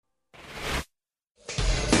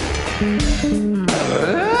Walter?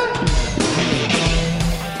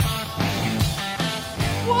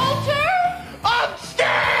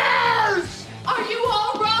 Upstairs! Are you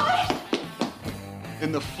all right?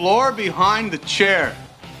 In the floor behind the chair.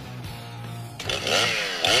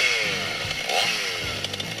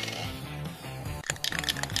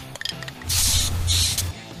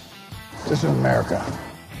 This is America.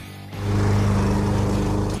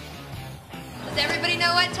 Does everybody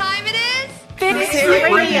know what time it is? Fix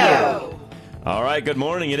It Radio. All right, good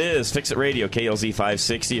morning. It is Fix It Radio, KLZ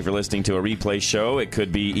 560. If you're listening to a replay show, it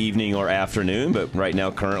could be evening or afternoon, but right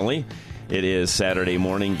now, currently, it is Saturday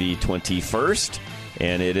morning, the 21st,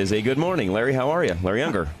 and it is a good morning. Larry, how are you? Larry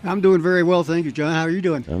Younger. I'm doing very well, thank you, John. How are you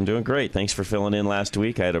doing? I'm doing great. Thanks for filling in last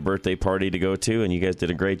week. I had a birthday party to go to, and you guys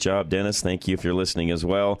did a great job. Dennis, thank you if you're listening as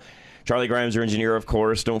well. Charlie Grimes, your engineer, of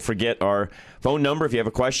course. Don't forget our phone number. If you have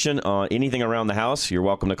a question on anything around the house, you're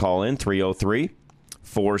welcome to call in,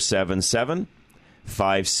 303-477-5600,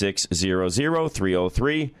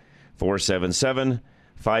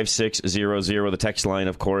 303-477-5600. The text line,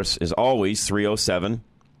 of course, is always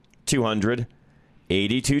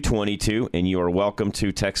 307-200-8222, and you are welcome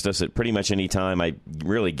to text us at pretty much any time. I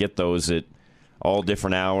really get those at all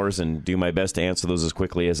different hours and do my best to answer those as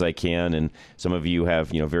quickly as I can. And some of you have,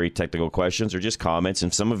 very technical questions or just comments,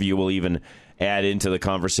 and some of you will even add into the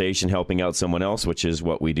conversation, helping out someone else, which is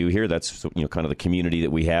what we do here. That's, kind of the community that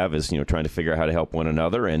we have is, trying to figure out how to help one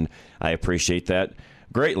another, and I appreciate that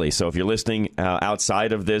greatly. So if you're listening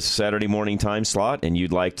outside of this Saturday morning time slot and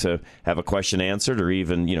you'd like to have a question answered or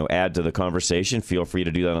even, add to the conversation, feel free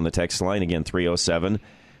to do that on the text line. Again,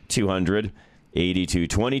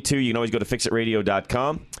 307-200-8222. You can always go to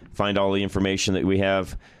fixitradio.com, find all the information that we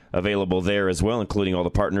have available there as well, including all the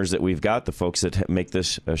partners that we've got, the folks that make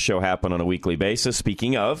this show happen on a weekly basis.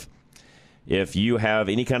 Speaking of, if you have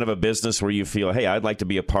any kind of a business where you feel, hey, I'd like to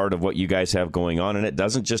be a part of what you guys have going on, and it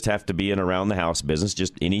doesn't just have to be an around-the-house business,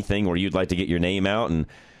 just anything where you'd like to get your name out and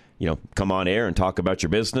come on air and talk about your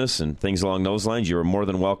business and things along those lines, you're more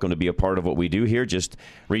than welcome to be a part of what we do here. Just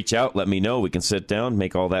reach out, let me know. We can sit down,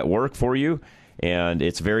 make all that work for you. And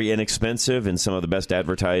it's very inexpensive and some of the best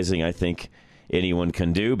advertising I think anyone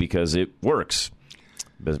can do because it works.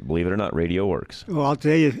 But believe it or not, radio works. Well, I'll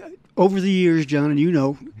tell you, over the years, John, and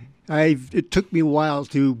it took me a while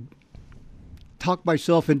to talk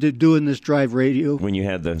myself into doing this drive radio. When you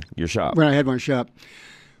had your shop. When I had my shop.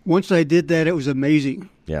 Once I did that, it was amazing.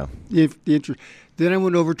 Yeah. Then I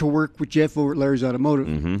went over to work with Jeff over at Larry's Automotive.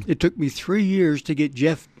 Mm-hmm. It took me 3 years to get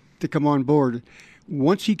Jeff to come on board.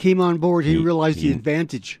 Once he came on board, he realized the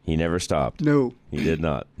advantage. He never stopped. No. He did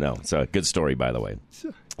not. No. It's a good story, by the way.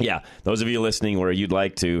 Yeah. Those of you listening where you'd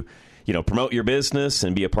like to, promote your business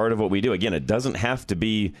and be a part of what we do. Again, it doesn't have to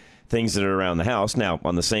be things that are around the house. Now,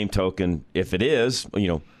 on the same token, if it is,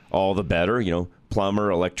 all the better,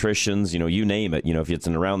 plumber, electricians, you name it. If it's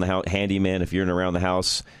an around the house handyman, if you're an around the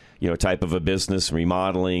house, type of a business,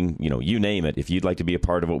 remodeling, you name it. If you'd like to be a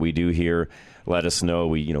part of what we do here, let us know.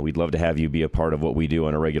 We'd love to have you be a part of what we do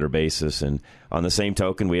on a regular basis. And on the same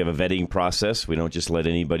token, we have a vetting process. We don't just let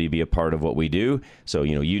anybody be a part of what we do. So,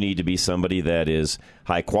 you need to be somebody that is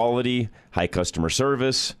high quality, high customer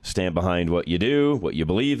service, stand behind what you do, what you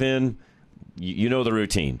believe in. You know the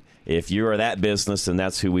routine. If you are that business, then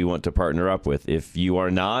that's who we want to partner up with. If you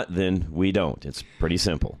are not, then we don't. It's pretty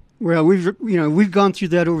simple. Well, we've gone through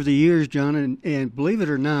that over the years, John, and believe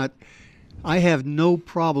it or not, I have no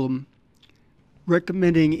problem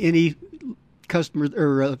recommending any customers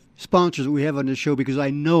or sponsors that we have on this show because I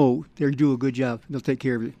know they do a good job. They'll take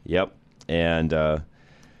care of you. Yep. And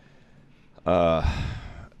I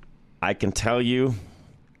can tell you,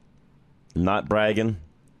 I'm not bragging,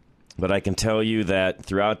 but I can tell you that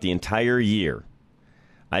throughout the entire year,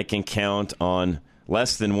 I can count on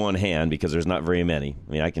less than one hand, because there's not very many.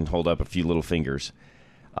 I mean, I can hold up a few little fingers.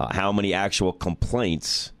 How many actual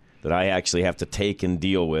complaints that I actually have to take and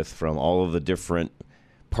deal with from all of the different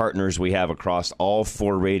partners we have across all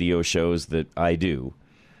 4 radio shows that I do.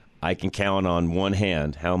 I can count on one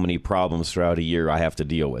hand how many problems throughout a year I have to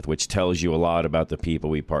deal with, which tells you a lot about the people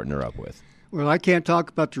we partner up with. Well, I can't talk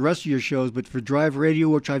about the rest of your shows, but for Drive Radio,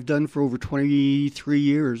 which I've done for over 23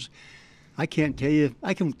 years, I can't tell you.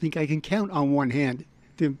 I think I can count on one hand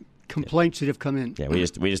the complaints that have come in. Yeah, we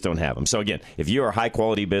just don't have them. So again, if you're a high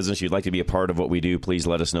quality business, you'd like to be a part of what we do, please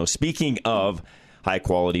let us know. Speaking of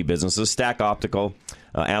high-quality businesses. Stack Optical,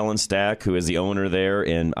 Alan Stack, who is the owner there,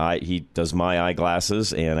 and he does my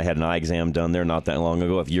eyeglasses, and I had an eye exam done there not that long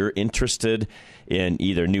ago. If you're interested in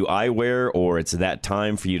either new eyewear or it's that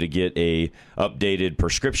time for you to get a updated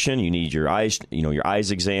prescription, you need your eyes, your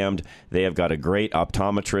eyes examined, they have got a great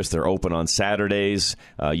optometrist. They're open on Saturdays.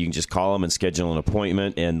 You can just call them and schedule an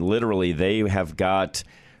appointment, and literally they have got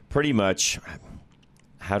pretty much,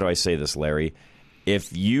 how do I say this, Larry?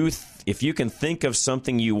 If you can think of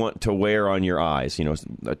something you want to wear on your eyes,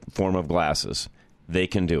 a form of glasses, they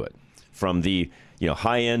can do it. From the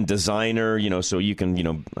high-end designer, so you can,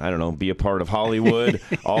 be a part of Hollywood,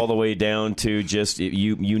 all the way down to just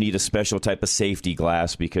you need a special type of safety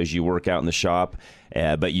glass because you work out in the shop,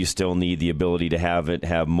 but you still need the ability to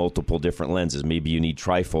have multiple different lenses. Maybe you need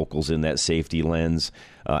trifocals in that safety lens.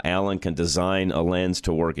 Alan can design a lens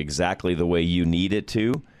to work exactly the way you need it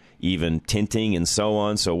to, even tinting and so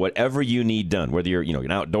on. So whatever you need done, whether you're an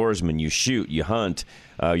outdoorsman, you shoot, you hunt,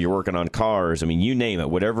 you're working on cars, you name it,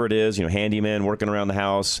 whatever it is, handyman working around the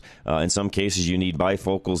house. In some cases, you need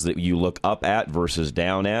bifocals that you look up at versus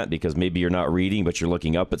down at, because maybe you're not reading, but you're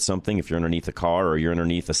looking up at something if you're underneath a car or you're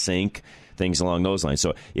underneath a sink, things along those lines.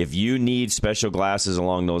 So if you need special glasses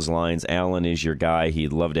along those lines, Alan is your guy.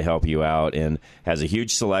 He'd love to help you out and has a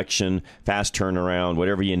huge selection, fast turnaround,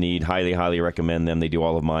 whatever you need. Highly, highly recommend them. They do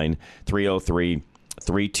all of mine.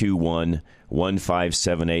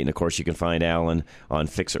 303-321-1578. And, of course, you can find Alan on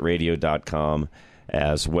fixitradio.com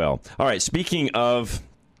as well. All right, speaking of,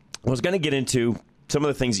 I was going to get into some of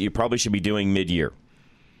the things that you probably should be doing mid-year.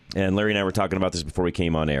 And Larry and I were talking about this before we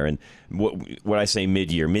came on air. And what I say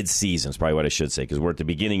mid-year, mid-season is probably what I should say, because we're at the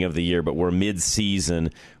beginning of the year, but we're mid-season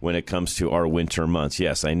when it comes to our winter months.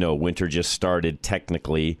 Yes, I know winter just started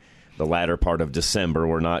technically the latter part of December.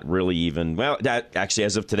 We're not really even, actually,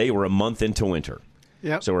 as of today, we're a month into winter.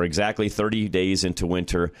 Yep. So we're exactly 30 days into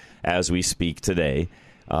winter as we speak today.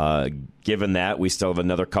 Given that, we still have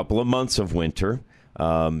another couple of months of winter.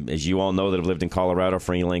 As you all know that have lived in Colorado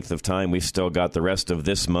for any length of time, we've still got the rest of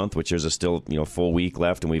this month, which is still full week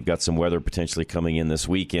left, and we've got some weather potentially coming in this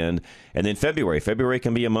weekend. And then February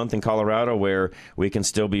can be a month in Colorado where we can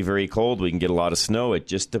still be very cold. We can get a lot of snow. Or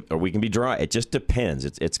we can be dry. It just depends.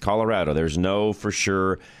 It's Colorado. There's no for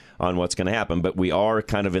sure on what's going to happen, but we are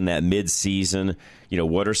kind of in that mid-season.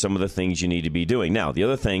 What are some of the things you need to be doing? Now, the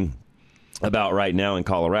other thing about right now in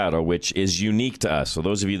Colorado, which is unique to us. So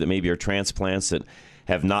those of you that maybe are transplants that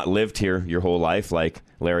have not lived here your whole life, like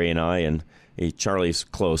Larry and I, and Charlie's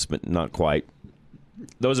close, but not quite.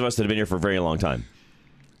 Those of us that have been here for a very long time.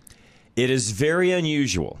 It is very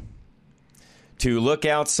unusual to look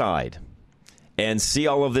outside and see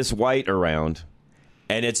all of this white around,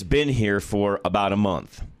 and it's been here for about a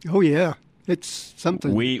month. Oh, yeah. It's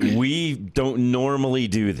something. We don't normally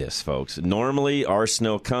do this, folks. Normally, our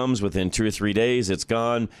snow comes within 2 or 3 days. It's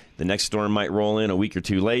gone. The next storm might roll in a week or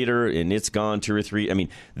two later, and it's gone 2 or 3.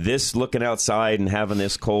 This looking outside and having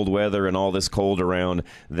this cold weather and all this cold around,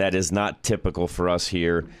 that is not typical for us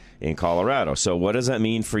here in Colorado. So what does that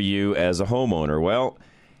mean for you as a homeowner? Well,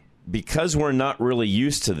 because we're not really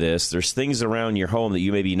used to this, there's things around your home that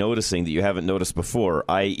you may be noticing that you haven't noticed before,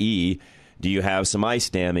 i.e., do you have some ice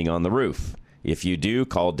damming on the roof? If you do,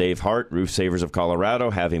 call Dave Hart, Roof Savers of Colorado.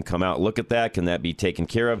 Have him come out, look at that. Can that be taken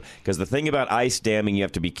care of? Because the thing about ice damming you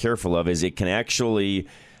have to be careful of is it can actually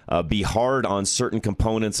be hard on certain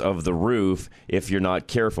components of the roof if you're not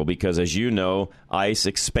careful. Because as you know, ice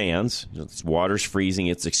expands. Water's freezing,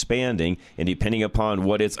 it's expanding. And depending upon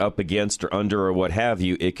what it's up against or under or what have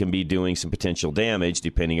you, it can be doing some potential damage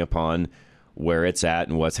depending upon where it's at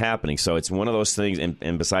and what's happening. So it's one of those things,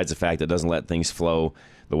 and besides the fact that it doesn't let things flow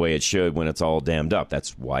the way it should when it's all dammed up.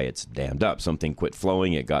 That's why it's dammed up. Something quit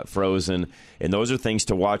flowing, it got frozen, and those are things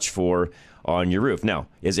to watch for on your roof. Now,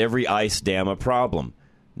 is every ice dam a problem?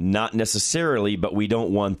 Not necessarily, but we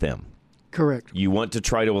don't want them. Correct. You want to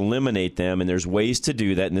try to eliminate them, and there's ways to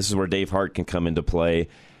do that, and this is where Dave Hart can come into play.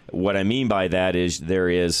 What I mean by that is there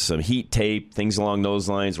is some heat tape, things along those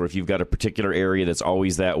lines, where if you've got a particular area that's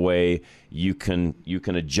always that way, you can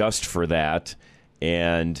adjust for that,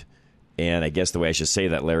 and I guess the way I should say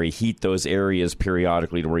that, Larry, heat those areas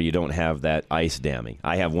periodically to where you don't have that ice damming.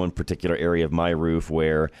 I have one particular area of my roof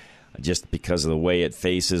where just because of the way it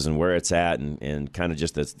faces and where it's at and kind of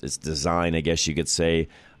just its design, I guess you could say,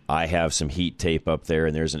 I have some heat tape up there,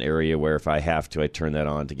 and there's an area where if I have to, I turn that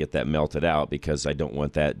on to get that melted out because I don't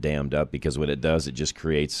want that dammed up, because what it does, it just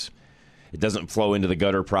creates, it doesn't flow into the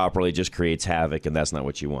gutter properly, it just creates havoc, and that's not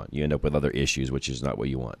what you want. You end up with other issues, which is not what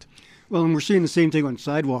you want. Well, and we're seeing the same thing on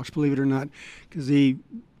sidewalks, believe it or not, because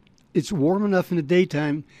it's warm enough in the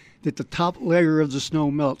daytime that the top layer of the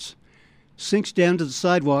snow melts. sinks down to the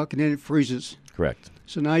sidewalk, and then it freezes. Correct.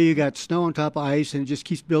 So now you got snow on top of ice, and it just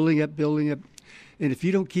keeps building up. And if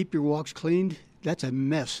you don't keep your walks cleaned, that's a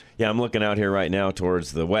mess. Yeah, I'm looking out here right now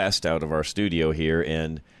towards the west out of our studio here,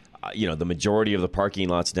 and the majority of the parking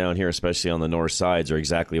lots down here, especially on the north sides, are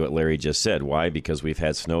exactly what Larry just said. Why? Because we've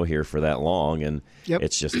had snow here for that long, and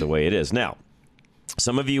It's just the way it is. Now,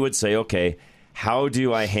 some of you would say, okay, how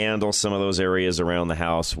do I handle some of those areas around the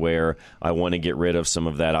house where I want to get rid of some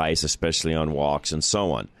of that ice, especially on walks and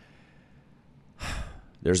so on?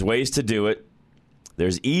 There's ways to do it.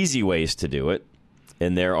 There's easy ways to do it,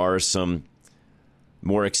 and there are some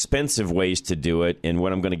more expensive ways to do it. And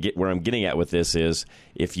where I'm getting at with this is,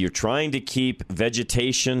 if you're trying to keep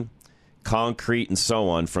vegetation, concrete, and so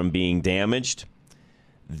on from being damaged,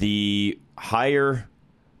 the higher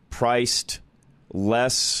priced,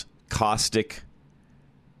 less caustic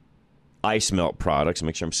ice melt products,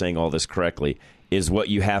 make sure I'm saying all this correctly, is what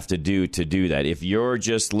you have to do that. If you're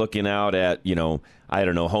just looking out at,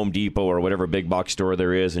 Home Depot or whatever big box store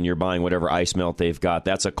there is, and you're buying whatever ice melt they've got,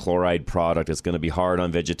 that's a chloride product. It's going to be hard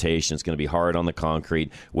on vegetation. It's going to be hard on the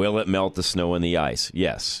concrete. Will it melt the snow and the ice?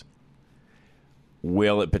 Yes.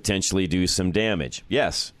 Will it potentially do some damage?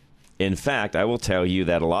 Yes. In fact, I will tell you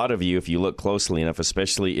that a lot of you, if you look closely enough,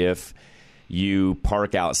 especially if you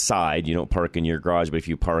park outside, you don't park in your garage, but if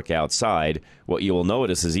you park outside, what you will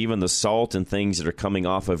notice is even the salt and things that are coming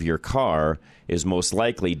off of your car is most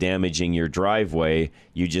likely damaging your driveway.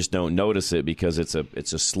 You just don't notice it because it's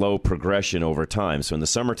a slow progression over time. So in the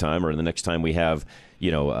summertime, or the next time we have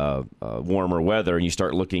warmer weather, and you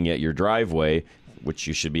start looking at your driveway, which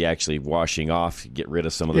you should be actually washing off, get rid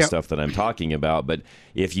of some of the stuff that I'm talking about. But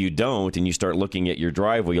if you don't, and you start looking at your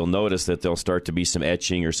driveway, you'll notice that there'll start to be some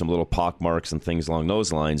etching or some little pock marks and things along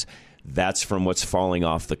those lines. That's from what's falling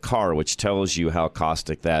off the car, which tells you how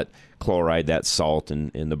caustic that chloride, that salt,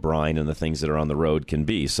 and the brine and the things that are on the road can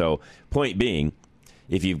be. So point being,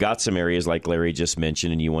 if you've got some areas like Larry just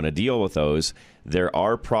mentioned and you want to deal with those, there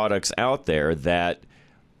are products out there that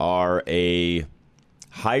are a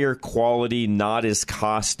higher quality, not as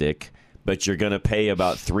caustic, but you're going to pay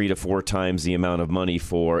about 3 to 4 times the amount of money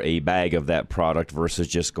for a bag of that product versus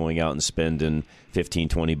just going out and spending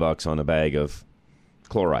 $15-20 on a bag of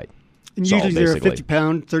chloride. And salt, usually they're basically. a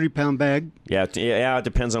 50-pound, 30-pound bag. Yeah, it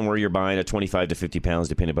depends on where you're buying it, 25 to 50 pounds,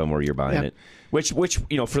 depending upon where you're buying it. Which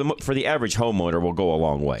for the average homeowner will go a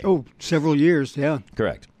long way. Oh, several years, yeah.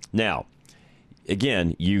 Correct. Now,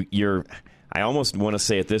 again, you're I almost want to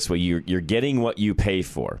say it this way: you're getting what you pay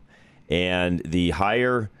for, and the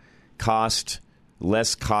higher cost,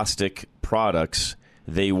 less caustic products,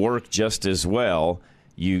 they work just as well.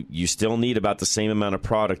 You still need about the same amount of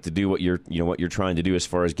product to do what you're trying to do as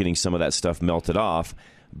far as getting some of that stuff melted off,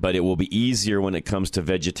 but it will be easier when it comes to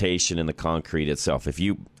vegetation and the concrete itself.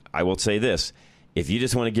 I will say this: if you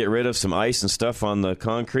just want to get rid of some ice and stuff on the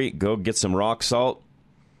concrete, go get some rock salt.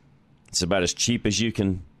 It's about as cheap as you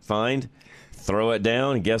can find. Throw it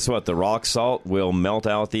down, and guess what? The rock salt will melt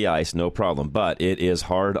out the ice, no problem. But it is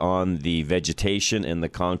hard on the vegetation and the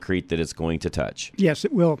concrete that it's going to touch. Yes,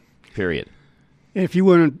 it will. Period. And if you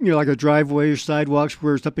want like a driveway or sidewalks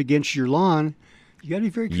where it's up against your lawn, you got to be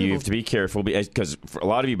very careful. You have to be careful because a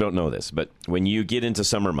lot of you don't know this, but when you get into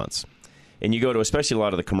summer months, and you go to especially a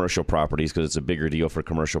lot of the commercial properties, because it's a bigger deal for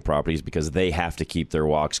commercial properties because they have to keep their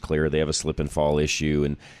walks clear. They have a slip and fall issue,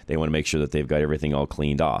 and they want to make sure that they've got everything all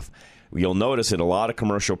cleaned off. You'll notice in a lot of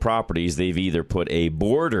commercial properties, they've either put a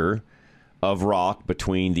border of rock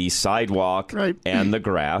between the sidewalk and the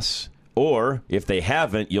grass, or if they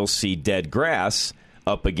haven't, you'll see dead grass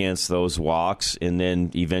up against those walks, and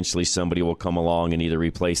then eventually somebody will come along and either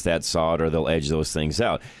replace that sod or they'll edge those things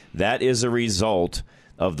out. That is a result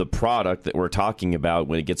of the product that we're talking about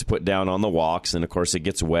when it gets put down on the walks, and of course it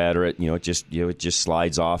gets wet, or it just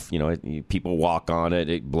slides off. People walk on it,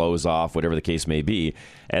 it blows off, whatever the case may be.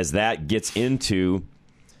 As that gets into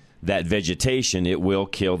that vegetation, it will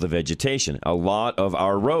kill the vegetation. A lot of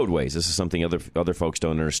our roadways, this is something other folks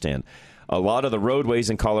don't understand. A lot of the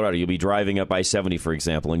roadways in Colorado, you'll be driving up I-70, for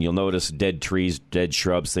example, and you'll notice dead trees, dead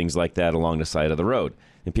shrubs, things like that along the side of the road.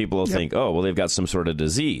 And people will think, oh, well, they've got some sort of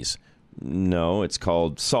disease. No, it's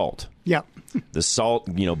called salt. Yeah. The salt,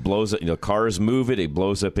 blows up. Cars move it. It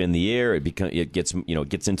blows up in the air. It gets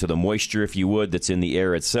into the moisture, if you would, that's in the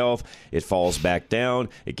air itself. It falls back down.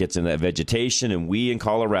 It gets in that vegetation. And we in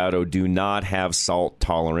Colorado do not have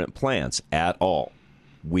salt-tolerant plants at all.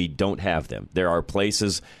 We don't have them. There are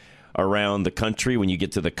places around the country when you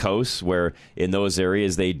get to the coast where in those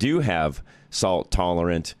areas they do have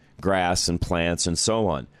salt-tolerant grass and plants and so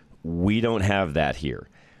on. We don't have that here.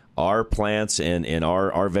 our plants and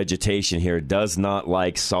our vegetation here does not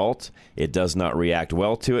like salt. It does not react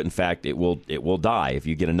well to it. In fact, it will die. If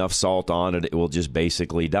you get enough salt on it, it will just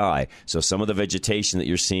basically die. So some of the vegetation that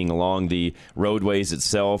you're seeing along the roadways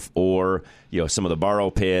itself, or some of the borrow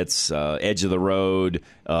pits, edge of the road,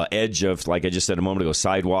 edge of, like I just said a moment ago,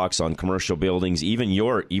 sidewalks on commercial buildings, even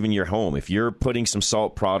your home. If you're putting some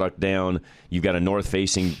salt product down, you've got a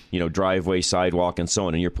north-facing driveway, sidewalk, and so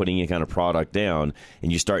on, and you're putting any kind of product down,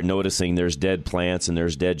 and you start noticing there's dead plants and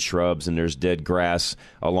there's dead shrubs and there's dead grass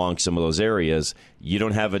along some of those areas, you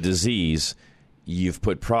don't have a disease. You've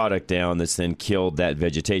put product down that's then killed that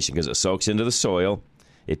vegetation because it soaks into the soil.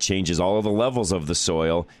 It changes all of the levels of the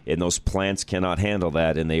soil, and those plants cannot handle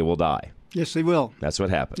that, and they will die. Yes, they will. That's what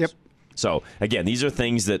happens. Yep. So, again, these are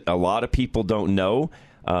things that a lot of people don't know.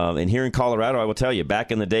 And here in Colorado, I will tell you,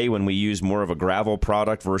 back in the day when we used more of a gravel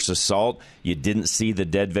product versus salt, you didn't see the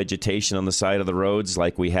dead vegetation on the side of the roads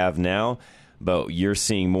like we have now. But you're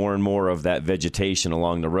seeing more and more of that vegetation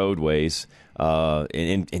along the roadways.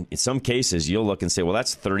 In some cases, you'll look and say, well,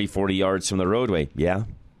 that's 30, 40 yards from the roadway. Yeah.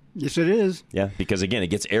 Yes, it is. Yeah, because, again, it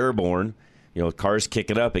gets airborne. Cars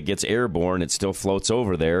kick it up, it gets airborne, it still floats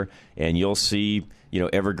over there, and you'll see,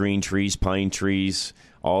 evergreen trees, pine trees,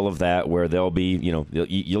 all of that, where they'll be,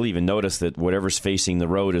 you'll even notice that whatever's facing the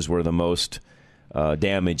road is where the most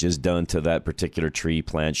damage is done to that particular tree,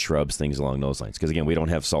 plant, shrubs, things along those lines. Because, again, we don't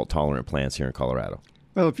have salt-tolerant plants here in Colorado.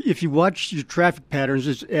 Well, if you watch your traffic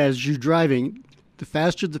patterns as you're driving, the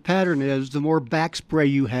faster the pattern is, the more back spray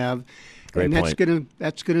you have. Great and point.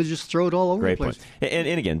 That's gonna just throw it all over Great the place. Point.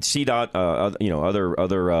 And again, CDOT,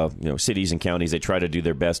 other cities and counties, they try to do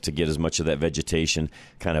their best to get as much of that vegetation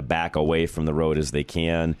kind of back away from the road as they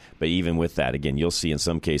can. But even with that, again, you'll see in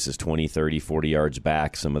some cases 20, 30, 40 yards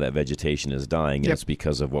back, some of that vegetation is dying, and it's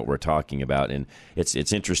because of what we're talking about. And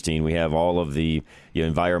it's interesting. We have all of the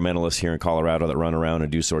environmentalists here in Colorado that run around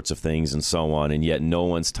and do sorts of things and so on, and yet no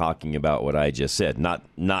one's talking about what I just said. Not.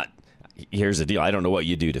 Here's the deal. I don't know what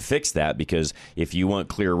you do to fix that, because if you want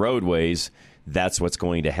clear roadways, that's what's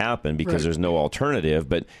going to happen, because there's no alternative.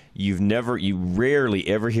 But you rarely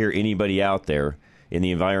ever hear anybody out there in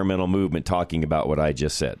the environmental movement talking about what I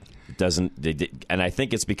just said. And I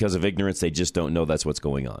think it's because of ignorance. They just don't know that's what's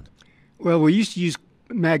going on. Well, we used to use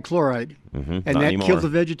mag chloride, and that anymore. killed the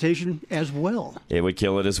vegetation as well. It would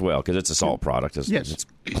kill it as well, because it's a salt product. It's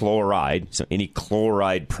chloride, so any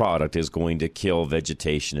chloride product is going to kill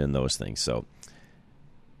vegetation and those things. So,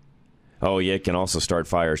 it can also start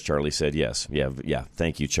fires, Charlie said. Yes. Yeah.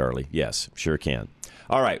 Thank you, Charlie. Yes, sure can.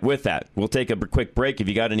 All right, with that, we'll take a quick break. If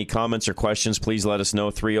you got any comments or questions, please let us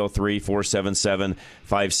know.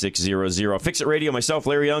 303-477-5600. Fix It Radio, myself,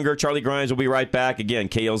 Larry Unger, Charlie Grimes. We'll be right back. Again,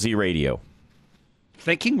 KLZ Radio.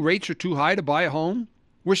 Thinking rates are too high to buy a home?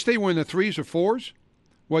 Wish they were in the 3s or 4s?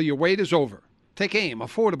 Well, your wait is over. Take AIM,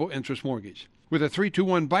 Affordable Interest Mortgage. With a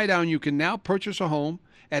 3-2-1 buy-down, you can now purchase a home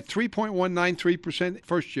at 3.193%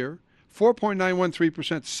 first year,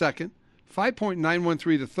 4.913% second,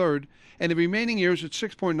 5.913 the third, and the remaining years at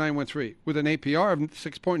 6.913 with an APR of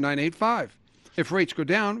 6.985. If rates go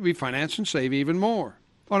down, refinance and save even more.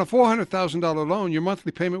 On a $400,000 loan, your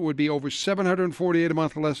monthly payment would be over $748 a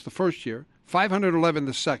month less the first year, $511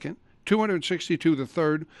 the second, $262 the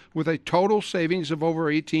third, with a total savings of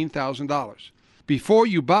over $18,000. Before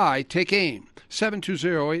you buy, take AIM,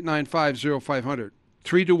 720-895-0500.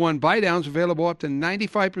 3-to-1 buy-downs available up to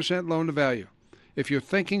 95% loan to value. If you're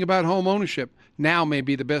thinking about home ownership, now may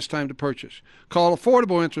be the best time to purchase. Call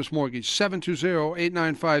Affordable Interest Mortgage,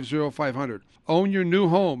 720-895-0500. Own your new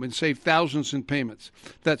home and save thousands in payments.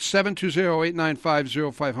 That's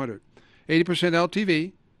 720-895-0500. 80%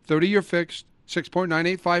 LTV, 30-year fixed,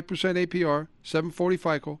 6.985% APR, 740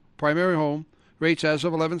 FICO, primary home, rates as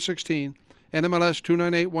of 11/16, NMLS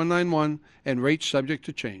 298191, and rates subject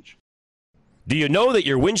to change. Do you know that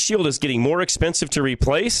your windshield is getting more expensive to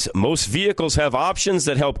replace? Most vehicles have options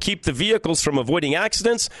that help keep the vehicles from avoiding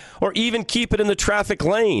accidents or even keep it in the traffic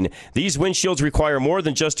lane. These windshields require more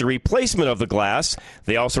than just a replacement of the glass.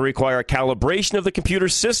 They also require a calibration of the computer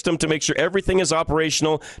system to make sure everything is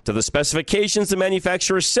operational to the specifications the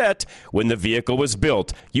manufacturer set when the vehicle was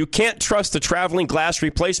built. You can't trust the traveling glass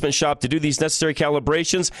replacement shop to do these necessary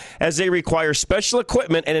calibrations, as they require special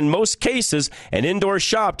equipment and, in most cases, an indoor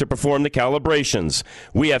shop to perform the calibration.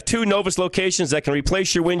 We have 2 Novus locations that can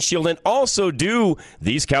replace your windshield and also do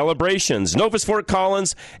these calibrations. Novus Fort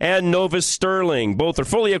Collins and Novus Sterling. Both are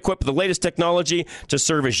fully equipped with the latest technology to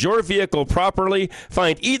service your vehicle properly.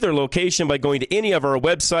 Find either location by going to any of our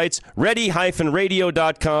websites,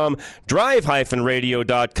 ready-radio.com,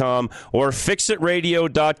 drive-radio.com, or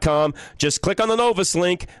fixitradio.com. Just click on the Novus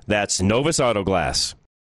link. That's Novus Auto Glass.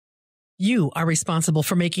 You are responsible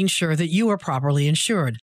for making sure that you are properly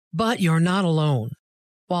insured, but you're not alone.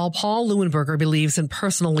 While Paul Leuenberger believes in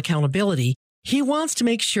personal accountability, he wants to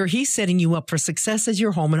make sure he's setting you up for success as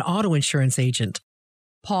your home and auto insurance agent.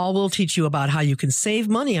 Paul will teach you about how you can save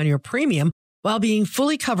money on your premium while being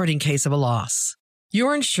fully covered in case of a loss.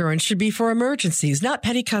 Your insurance should be for emergencies, not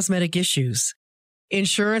petty cosmetic issues.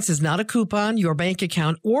 Insurance is not a coupon, your bank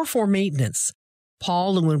account, or for maintenance.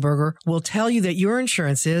 Paul Leuenberger will tell you that your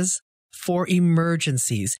insurance is for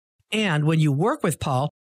emergencies. And when you work with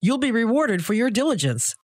Paul, you'll be rewarded for your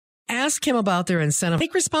diligence. Ask him about their incentive.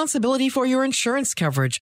 Take responsibility for your insurance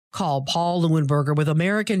coverage. Call Paul Leuenberger with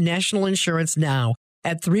American National Insurance now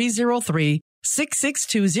at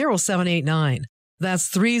 303-662-0789.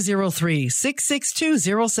 That's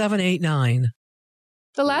 303-662-0789.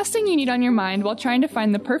 The last thing you need on your mind while trying to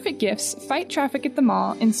find the perfect gifts, fight traffic at the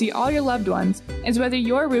mall, and see all your loved ones is whether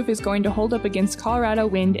your roof is going to hold up against Colorado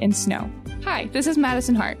wind and snow. Hi, this is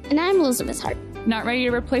Madison Hart. And I'm Elizabeth Hart. Not ready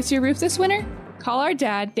to replace your roof this winter? Call our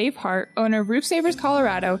dad, Dave Hart, owner of Roof Savers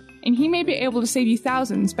Colorado, and he may be able to save you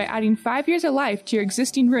thousands by adding 5 years of life to your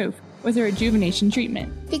existing roof with a rejuvenation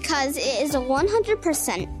treatment. Because it is a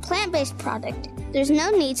 100% plant-based product, there's no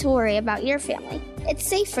need to worry about your family. It's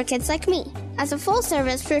safe for kids like me. As a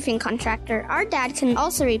full-service roofing contractor, our dad can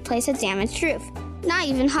also replace a damaged roof. Not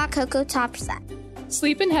even hot cocoa tops that.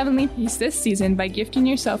 Sleep in heavenly peace this season by gifting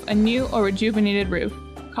yourself a new or rejuvenated roof.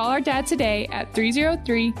 Call our dad today at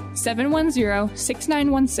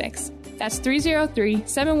 303-710-6916. That's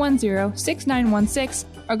 303-710-6916,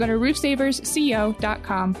 or go to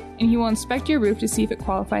roofsaversco.com and he will inspect your roof to see if it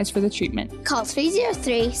qualifies for the treatment. Call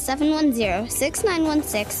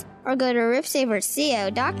 303-710-6916 or go to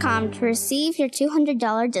roofsaversco.com to receive your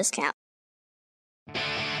 $200 discount.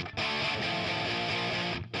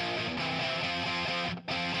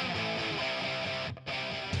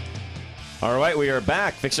 All right, we are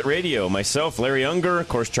back. Fix It Radio. Myself, Larry Unger, of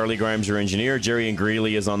course, Charlie Grimes, your engineer. Jerry and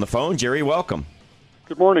Greeley is on the phone. Jerry, welcome.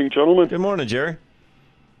 Good morning, gentlemen. Good morning, Jerry.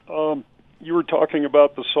 You were talking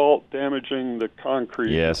about the salt damaging the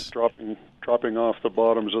concrete, yes, dropping off the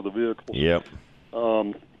bottoms of the vehicles. Yep.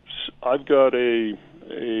 I've got a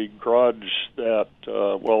garage that,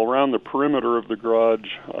 around the perimeter of the garage,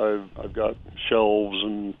 I've got shelves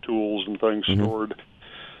and tools and things stored.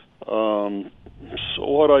 So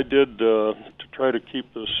what I did to try to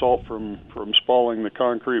keep the salt from spalling the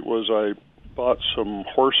concrete was I bought some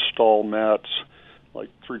horse stall mats, like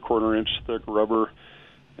 3/4 inch thick rubber,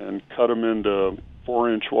 and cut them into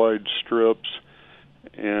 4-inch wide strips,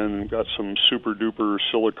 and got some super duper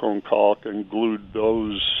silicone caulk and glued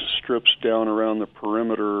those strips down around the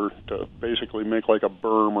perimeter to basically make like a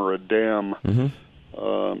berm or a dam to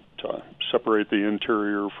separate the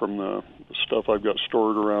interior from the stuff I've got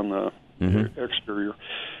stored around the exterior.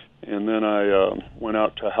 And then I went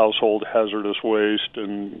out to Household Hazardous Waste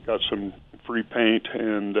and got some free paint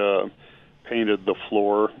and painted the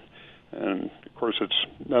floor. And of course, it's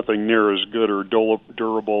nothing near as good or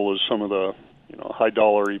durable as some of the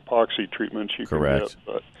high-dollar epoxy treatments you can get,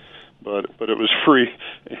 but it was free,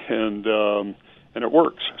 and it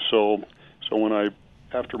works. So when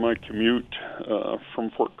after my commute from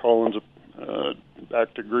Fort Collins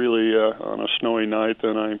back to Greeley on a snowy night,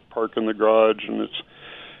 then I park in the garage, and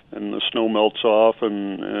the snow melts off,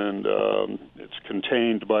 and it's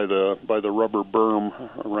contained by the rubber berm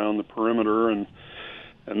around the perimeter, and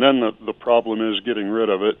then the problem is getting rid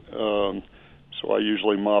of it. So I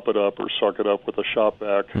usually mop it up or suck it up with a shop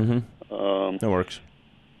vac. That works.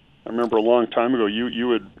 I remember a long time ago you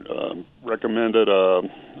had recommended a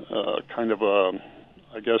kind of a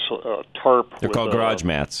tarp. They're called garage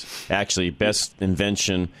mats. Actually, best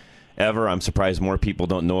invention ever. I'm surprised more people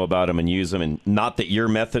don't know about them and use them. And not that your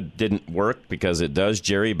method didn't work, because it does,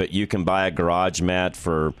 Jerry, but you can buy a garage mat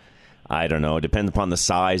for, I don't know, depending upon the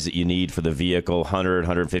size that you need for the vehicle, $100,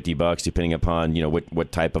 $150, depending upon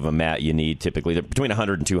what type of a mat you need. Typically, they're between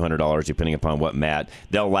 $100 and $200, depending upon what mat.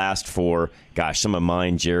 They'll last for, some of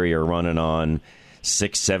mine, Jerry, are running on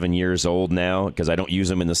 6-7 years old now, because I don't use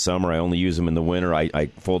them in the summer. I only use them in the winter. I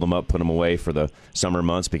fold them up, put them away for the summer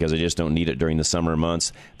months, because I just don't need it during the summer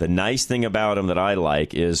months. The nice thing about them that I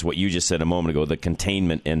like is what you just said a moment ago, the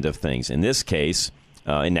containment end of things. In this case,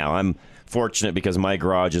 and now I'm fortunate because my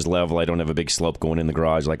garage is level. I don't have a big slope going in the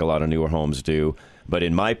garage like a lot of newer homes do. But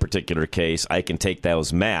in my particular case, I can take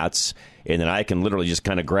those mats, and then I can literally just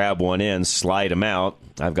kind of grab one end, slide them out.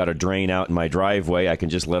 I've got a drain out in my driveway. I can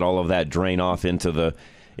just let all of that drain off into the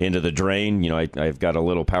drain. I've got a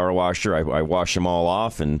little power washer. I wash them all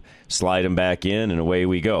off and slide them back in, and away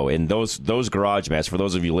we go. And those garage mats, for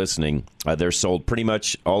those of you listening, they're sold pretty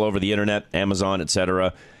much all over the internet, Amazon,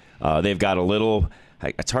 etc. They've got a little,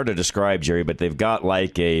 it's hard to describe, Jerry, but they've got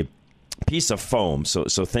like a piece of foam.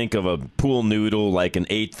 So think of a pool noodle, like an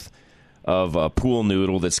eighth of a pool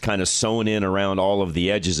noodle that's kind of sewn in around all of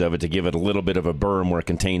the edges of it to give it a little bit of a berm where it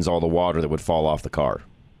contains all the water that would fall off the car.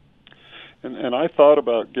 And I thought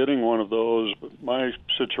about getting one of those, but my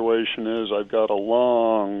situation is I've got a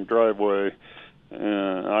long driveway,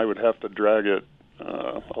 and I would have to drag it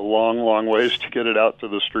a long ways to get it out to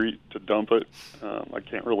the street to dump it. I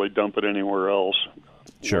can't really dump it anywhere else.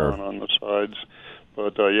 Sure. On the sides.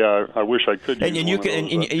 But yeah, I wish I could. And you can,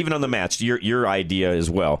 and even on the mats, your idea as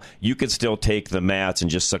well. You could still take the mats and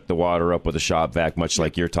just suck the water up with a shop vac, much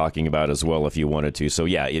like you're talking about as well, if you wanted to. So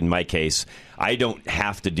yeah, in my case, I don't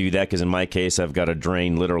have to do that because in my case, I've got a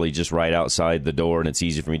drain literally just right outside the door, and it's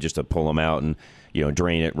easy for me just to pull them out and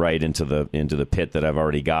drain it right into the pit that I've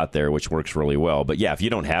already got there, which works really well. But yeah, if you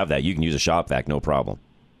don't have that, you can use a shop vac, no problem.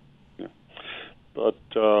 But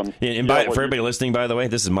for everybody listening, by the way,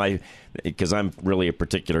 this is because I'm really a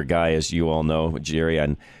particular guy, as you all know, Jerry,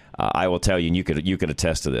 and I will tell you, and you could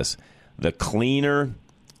attest to this. The cleaner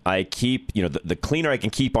I keep, the cleaner I can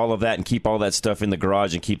keep all of that and keep all that stuff in the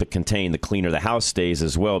garage and keep it contained, the cleaner the house stays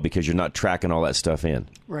as well, because you're not tracking all that stuff in.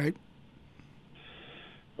 Right.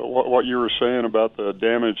 What you were saying about the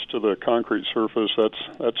damage to the concrete surface,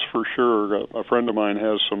 that's for sure. A friend of mine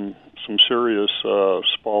has some serious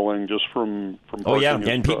spalling just from Oh yeah,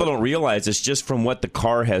 and people don't realize it's just from what the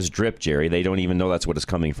car has dripped, Jerry. They don't even know that's what it's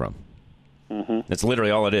coming from. Mm-hmm. That's literally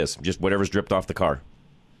all it is, just whatever's dripped off the car.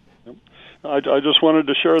 Yep. I just wanted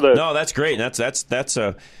to share that. No, that's great. That's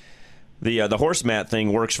the horse mat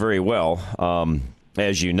thing works very well,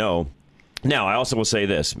 as you know. Now, I also will say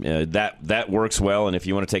this, that works well, and if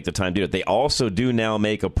you want to take the time to do it, they also do now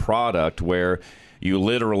make a product where you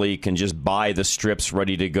literally can just buy the strips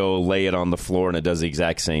ready to go, lay it on the floor, and it does the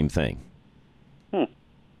exact same thing. Okay.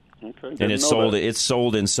 And it's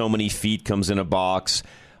sold in so many feet, comes in a box.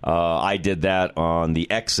 I did that on the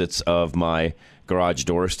exits of my garage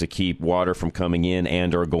doors to keep water from coming in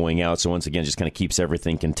and or going out. So once again, just kind of keeps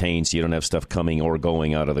everything contained so you don't have stuff coming or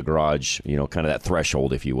going out of the garage, kind of that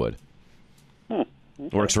threshold, if you would.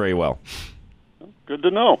 Okay. Works very well. Good to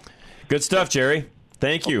know. Good stuff, Jerry.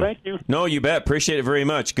 Thank you. Thank you. No, you bet. Appreciate it very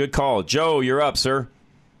much. Good call. Joe, you're up, sir.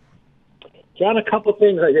 John, a couple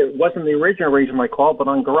things. It wasn't the original reason I called, but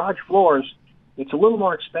on garage floors, it's a little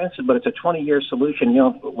more expensive, but it's a 20-year solution.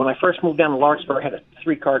 When I first moved down to Larkspur, I had a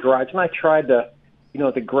 3-car garage, and I tried the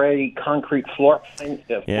gray concrete floor.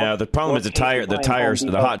 Yeah, the problem is the tires,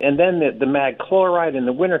 the hot. And then the mag chloride in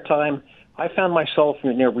the wintertime. I found myself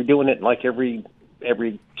redoing it like every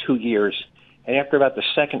 2 years. And after about the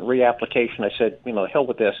second reapplication, I said, hell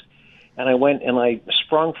with this. And I went and I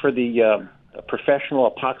sprung for the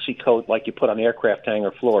professional epoxy coat like you put on aircraft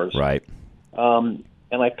hangar floors. Right. And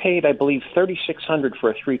I paid, I believe, $3,600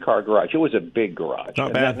 for a 3-car garage. It was a big garage.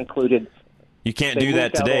 Not bad. That included. You can't do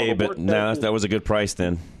that today, but no, that was a good price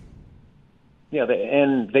then. Yeah,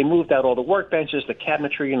 and they moved out all the workbenches, the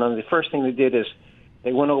cabinetry, and the first thing they did is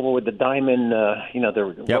they went over with the diamond,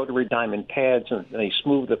 the rotary diamond pads, and they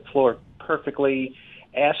smoothed the floor perfectly,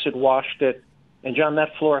 acid washed it. And, John,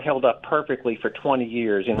 that floor held up perfectly for 20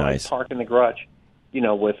 years. Nice. I parked in the garage,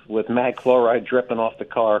 with mag chloride dripping off the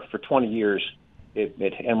car for 20 years.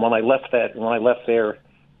 And when I left there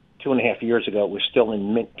 2.5 years ago, it was still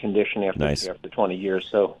in mint condition after 20 years.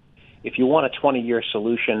 So if you want a 20-year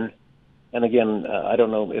solution, and again, I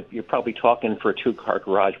don't know if you're probably talking for a 2-car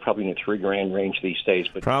garage, probably in the $3,000 range these days.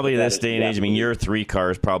 But probably this day and age. I mean, your 3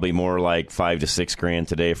 car is probably more like $5,000 to $6,000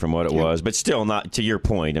 today from what it was, but still not to your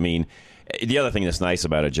point. I mean, the other thing that's nice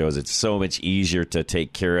about it, Joe, is it's so much easier to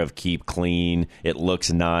take care of, keep clean. It looks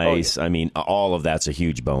nice. Oh, yeah. I mean, all of that's a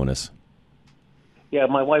huge bonus. Yeah,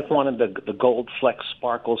 my wife wanted the gold flex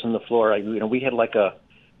sparkles in the floor. We had like a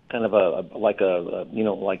kind of a brighter,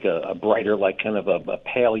 like kind of a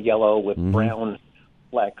pale yellow with brown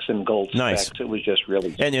flecks and gold specks. It was just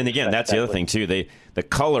really. And again, that's the other thing too. The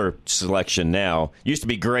color selection now used to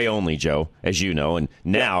be gray only, Joe, as you know, and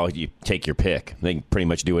now you take your pick. They can pretty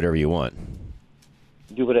much do whatever you want.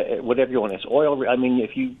 Do whatever you want. It's oil. I mean,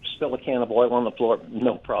 if you spill a can of oil on the floor,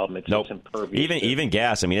 no problem. It's impervious. Even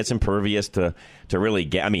gas. I mean, it's impervious to really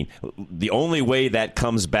gas. I mean, the only way that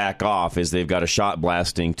comes back off is they've got a shot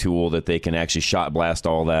blasting tool that they can actually shot blast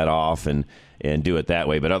all that off and do it that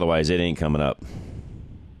way. But otherwise, it ain't coming up.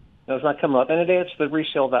 No, it's not coming up, and it adds to the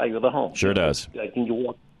resale value of the home. Sure does.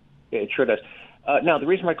 It sure does. Now, the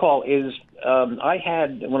reason I call is when I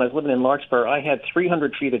was living in Larkspur, I had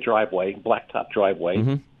 300 feet of driveway, blacktop driveway,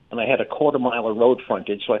 and I had a quarter-mile of road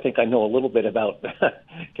frontage, so I think I know a little bit about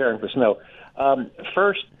caring for snow.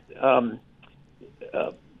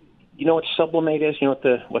 You know what sublimate is? You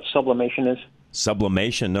know what sublimation is?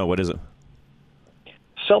 Sublimation? No, what is it?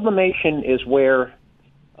 Sublimation is where,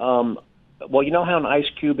 well, you know how an ice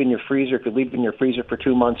cube in your freezer, if you leave it in your freezer for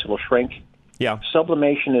 2 months, it will shrink? Yeah.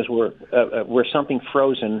 Sublimation is where something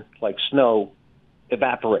frozen, like snow,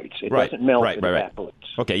 evaporates. It doesn't melt, it evaporates.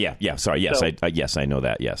 Okay, yeah, sorry, yes, So, yes, I know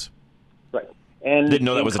that, yes. Right. And didn't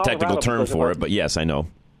know that in was a technical Colorado, term for it, but yes, I know.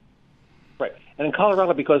 Right. And in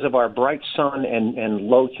Colorado, because of our bright sun and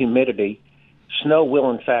low humidity, snow will,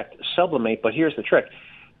 in fact, sublimate. But here's the trick.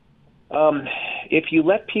 If you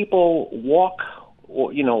let people walk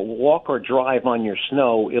or drive on your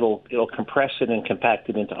snow, it'll compress it and compact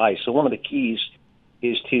it into ice. So one of the keys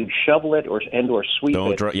is to shovel it or sweep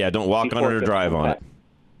it. Don't walk on it or drive on it.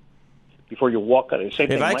 Before you walk on it.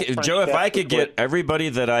 If I could get everybody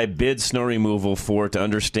that I bid snow removal for to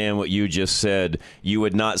understand what you just said, you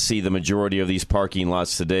would not see the majority of these parking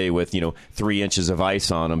lots today with 3 inches of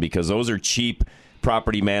ice on them, because those are cheap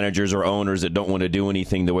property managers or owners that don't want to do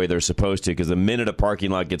anything the way they're supposed to, because the minute a parking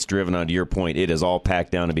lot gets driven onto your point, it is all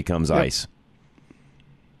packed down and becomes ice.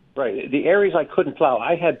 Right. The areas I couldn't plow,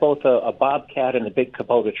 I had both a Bobcat and a big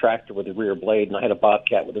Kubota tractor with a rear blade, and I had a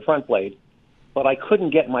Bobcat with a front blade. But I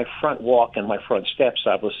couldn't get my front walk and my front steps,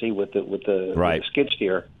 obviously, with the skid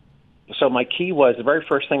steer. So my key was, the very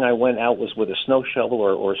first thing I went out was with a snow shovel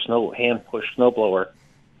or snow hand-push snowblower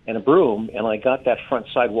and a broom, and I got that front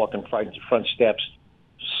sidewalk and front steps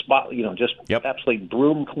absolutely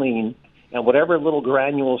broom clean. And whatever little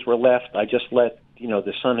granules were left, I just let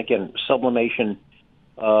the sun, again, sublimation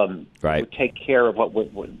would take care of what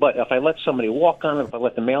would. But if I let somebody walk on it, if I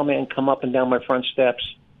let the mailman come up and down my front steps,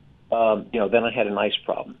 then I had an ice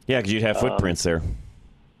problem. Yeah, because you'd have footprints there.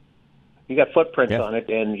 You got footprints on it,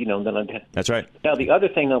 and then I. That's right. Now the other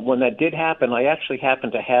thing, when that did happen, I actually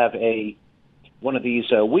happened to have one of these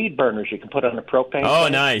weed burners you can put on a propane. Oh,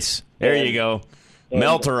 tank. nice! There you go.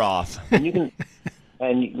 Melt her off. And you can,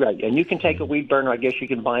 and you can take a weed burner. I guess you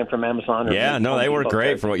can buy them from Amazon. Or they work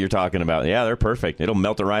great for what you're talking about. Yeah, they're perfect. It'll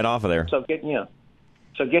melt it right off of there.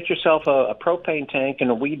 So get yourself a propane tank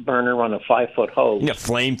and a weed burner on a 5-foot hose. Yeah,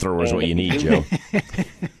 flamethrower is what you need, Joe.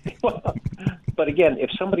 But again,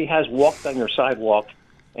 if somebody has walked on your sidewalk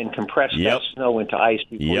and compressed that snow into ice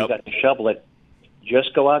before you got to shovel it,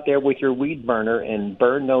 just go out there with your weed burner and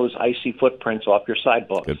burn those icy footprints off your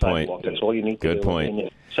sidewalk. Good point. That's all you need to do. Good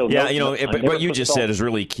point. So but what you just said is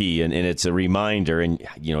really key, and it's a reminder. And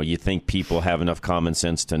you think people have enough common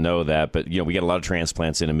sense to know that, but we get a lot of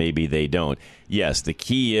transplants in, and maybe they don't. Yes, the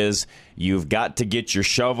key is you've got to get your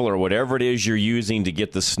shovel or whatever it is you're using to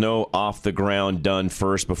get the snow off the ground done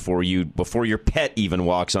first before your pet even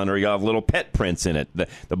walks on, or you have little pet prints in it.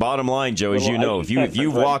 The bottom line, Joe, is if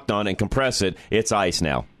you've walked on it and compress it, it's ice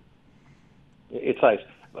now. It's ice.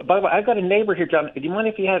 By the way, I've got a neighbor here, John. Do you mind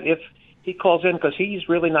if he calls in, because he's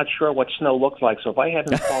really not sure what snow looks like? So if I had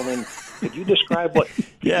him call in, could you describe what?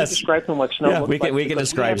 Yes. You describe to him what snow looks like? We can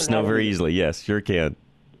describe snow very easily. Yes, sure can.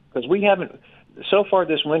 Because we haven't. So far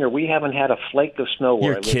this winter, we haven't had a flake of snow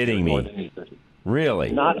where I live. You're kidding me.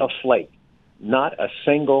 Really? Not a flake. Not a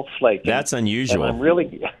single flake. That's unusual. And I'm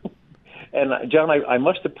really. And John, I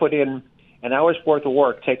must have put in an hour's worth of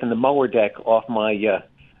work taking the mower deck off my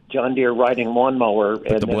John Deere riding lawnmower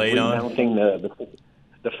and the blade remounting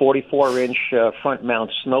the 44-inch front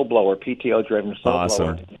mount snowblower, PTO-driven snowblower. Awesome.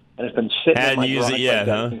 And it's been sitting. Hadn't used it yet,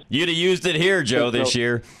 huh? You'd have used it here, Joe, this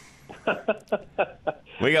year.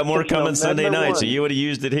 We got more coming Sunday night, so you would have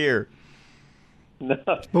used it here. No.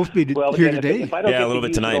 Supposed to be here today. If I don't a little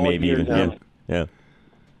bit tonight, maybe even. Yeah.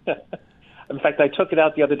 In fact, I took it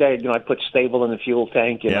out the other day. I put stable in the fuel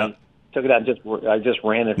tank, and I took it out and I just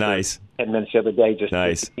ran it for 10 minutes the other day just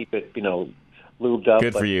to keep it, lubed up.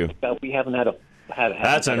 Good for you. We haven't had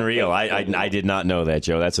That's unreal. I did not know that,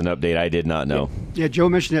 Joe. That's an update I did not know. Yeah, Joe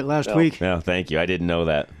mentioned it last week. Yeah, thank you. I didn't know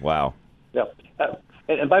that. Wow. Yeah.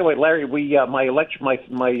 And by the way, Larry,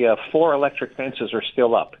 my 4 electric fences are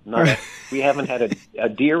still up. We haven't had a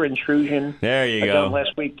deer intrusion. There you go.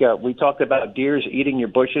 Last week we talked about deers eating your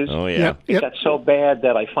bushes. Oh yeah. It got so bad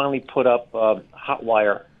that I finally put up hot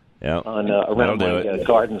wire on around my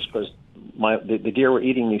gardens, because the deer were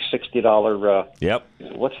eating these $60.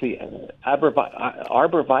 What's the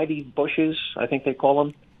arborvitae bushes? I think they call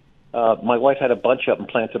them. My wife had a bunch of them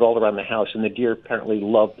planted all around the house, and the deer apparently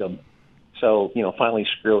loved them. So, finally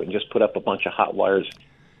screw it and just put up a bunch of hot wires.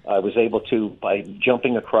 I was able to, by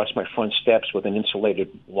jumping across my front steps with an insulated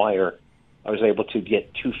wire, I was able to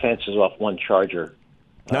get 2 fences off one charger.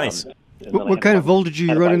 Nice. What kind of voltage are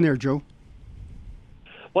you running there, Joe?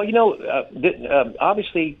 Well,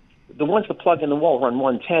 obviously the ones that plug in the wall run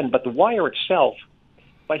 110, but the wire itself,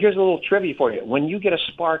 But here's a little trivia for you. When you get a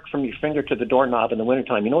spark from your finger to the doorknob in the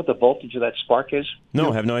wintertime, you know what the voltage of that spark is?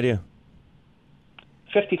 No, I have no idea.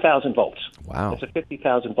 50,000 volts. Wow. It's a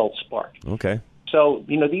 50,000 volt spark. Okay. So,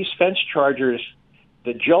 these fence chargers,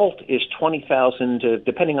 the jolt is 20,000,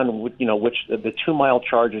 depending on, which, the 2-mile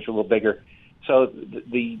charge is a little bigger. So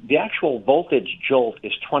the actual voltage jolt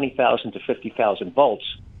is 20,000 to 50,000 volts,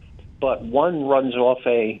 but one runs off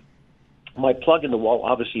my plug in the wall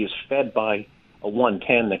obviously is fed by a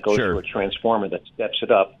 110 that goes to a transformer that steps it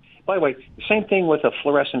up. By the way, the same thing with a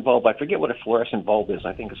fluorescent bulb. I forget what a fluorescent bulb is.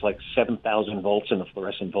 I think it's like 7,000 volts in a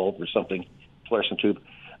fluorescent bulb or something, fluorescent tube.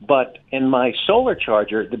 But in my solar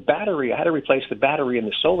charger, the battery, I had to replace the battery in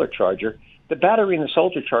the solar charger. The battery in the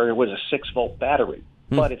solar charger was a 6-volt battery,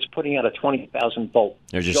 but it's putting out a 20,000 volt.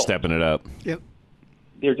 They're just stepping it up. Yep.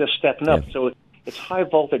 They're just stepping up. So it's high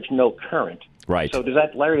voltage, no current. Right. So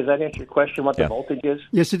Larry, does that answer your question, what the voltage is?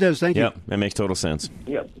 Yes, it does. Thank you. Yep, that makes total sense.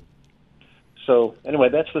 Yep. So anyway,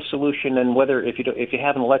 that's the solution. And whether if you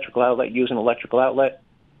have an electrical outlet, use an electrical outlet.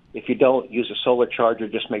 If you don't, use a solar charger.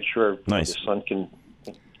 Just make sure the sun can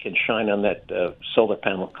shine on that solar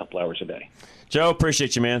panel a couple hours a day. Joe,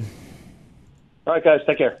 appreciate you, man. All right, guys,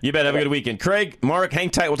 take care. You bet. Have a good weekend. Craig, Mark,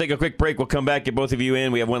 hang tight. We'll take a quick break. We'll come back, get both of you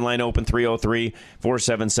in. We have one line open,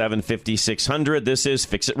 303-477-5600. This is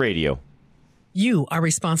Fix It Radio. You are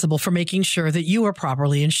responsible for making sure that you are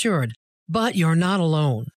properly insured, but you're not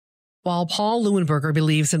alone. While Paul Leuenberger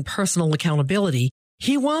believes in personal accountability,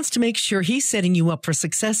 he wants to make sure he's setting you up for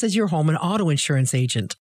success as your home and auto insurance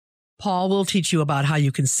agent. Paul will teach you about how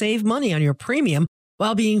you can save money on your premium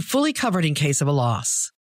while being fully covered in case of a loss.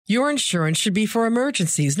 Your insurance should be for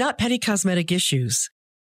emergencies, not petty cosmetic issues.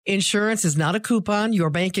 Insurance is not a coupon, your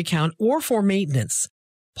bank account, or for maintenance.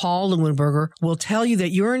 Paul Leuenberger will tell you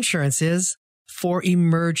that your insurance is for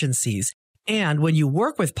emergencies. And when you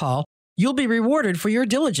work with Paul, you'll be rewarded for your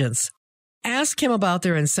diligence. Ask him about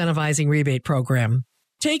their incentivizing rebate program.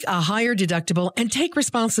 Take a higher deductible and take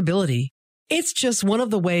responsibility. It's just one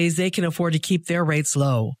of the ways they can afford to keep their rates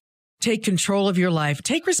low. Take control of your life.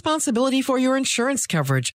 Take responsibility for your insurance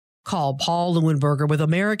coverage. Call Paul Leuenberger with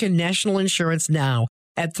American National Insurance now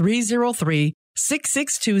at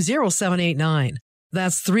 303-662-0789.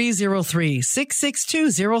 That's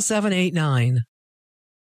 303-662-0789.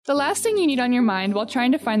 The last thing you need on your mind while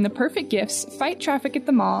trying to find the perfect gifts, fight traffic at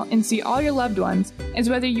the mall, and see all your loved ones is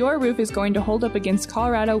whether your roof is going to hold up against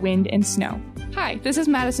Colorado wind and snow. Hi, this is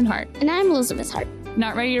Madison Hart. And I'm Elizabeth Hart.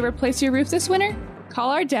 Not ready to replace your roof this winter?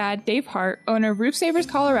 Call our dad, Dave Hart, owner of Roof Savers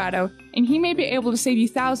Colorado, and he may be able to save you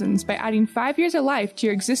thousands by adding 5 years of life to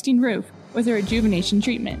your existing roof with a rejuvenation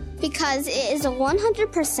treatment. Because it is a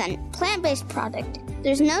 100% plant-based product,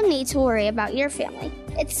 there's no need to worry about your family.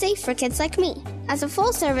 It's safe for kids like me. As a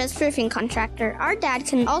full-service roofing contractor, our dad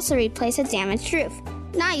can also replace a damaged roof.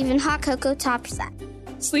 Not even hot cocoa tops that.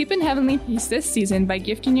 Sleep in heavenly peace this season by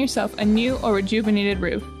gifting yourself a new or rejuvenated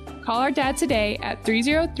roof. Call our dad today at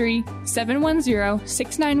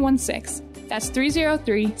 303-710-6916. That's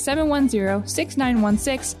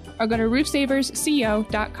 303-710-6916, or go to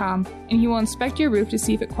roofsaversco.com and he will inspect your roof to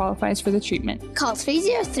see if it qualifies for the treatment. Call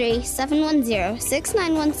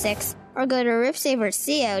 303-710-6916 or go to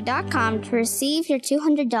roofsaversco.com to receive your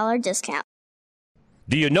 $200 discount.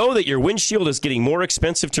 Do you know that your windshield is getting more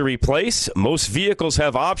expensive to replace? Most vehicles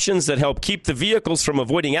have options that help keep the vehicles from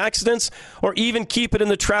avoiding accidents or even keep it in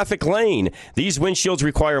the traffic lane. These windshields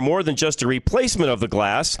require more than just a replacement of the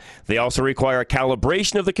glass. They also require a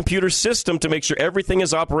calibration of the computer system to make sure everything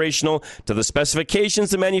is operational to the specifications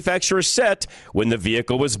the manufacturer set when the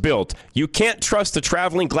vehicle was built. You can't trust the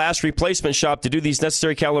traveling glass replacement shop to do these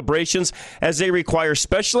necessary calibrations, as they require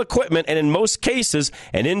special equipment and, in most cases,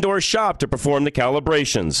 an indoor shop to perform the calibration.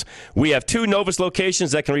 We have 2 Novus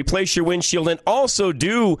locations that can replace your windshield and also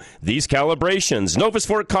do these calibrations. Novus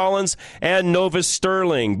Fort Collins and Novus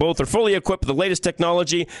Sterling. Both are fully equipped with the latest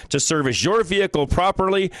technology to service your vehicle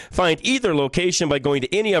properly. Find either location by going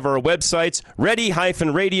to any of our websites,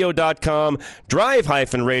 ready-radio.com,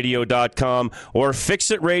 drive-radio.com, or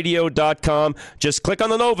fixitradio.com. Just click on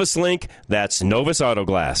the Novus link. That's Novus Auto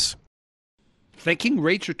Glass. Thinking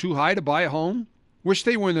rates are too high to buy a home? Wish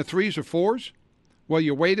they were in the 3s or 4s? Well,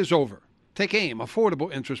 your wait is over. Take AIM,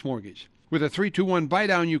 Affordable Interest Mortgage. With a 3-2-1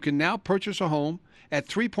 buy-down, you can now purchase a home at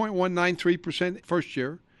 3.193% first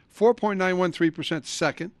year, 4.913%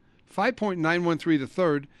 second, 5.913% the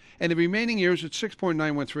third, and the remaining years at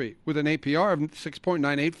 6.913% with an APR of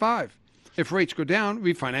 6.985%. If rates go down,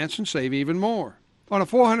 refinance and save even more. On a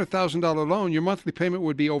 $400,000 loan, your monthly payment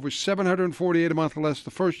would be over $748 a month less the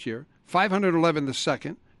first year, $511 the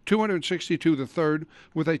second, $262 the third,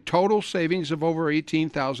 with a total savings of over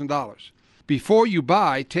 $18,000. Before you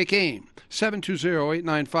buy, take aim.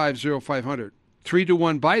 720-895-0500.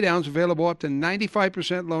 3-to-1 buy-downs available up to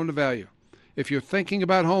 95% loan to value. If you're thinking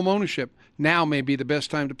about home ownership, now may be the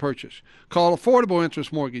best time to purchase. Call Affordable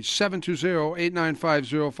Interest Mortgage,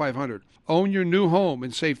 720-895-0500. Own your new home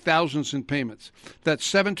and save thousands in payments. That's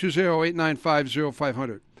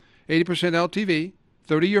 720-895-0500. 80% LTV,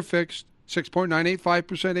 30-year fixed, 6.985%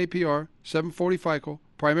 APR, 740 FICO,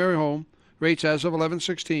 primary home, rates as of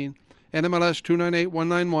 11/16, NMLS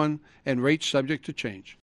 298191, and rates subject to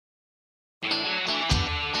change.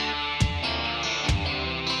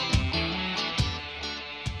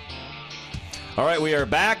 All right, we are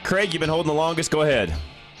back. Craig, you've been holding the longest. Go ahead.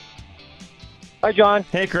 Hi, John.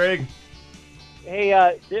 Hey, Craig.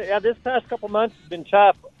 Hey, this past couple months has been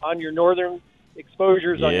tough on your northern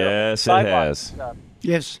exposures. On Yes, your it has. stuff.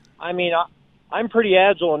 Yes. I mean, I'm pretty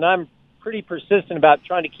agile, and I'm pretty persistent about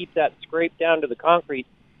trying to keep that scrape down to the concrete.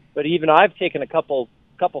 But even I've taken a couple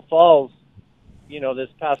falls, this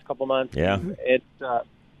past couple months. Yeah. It's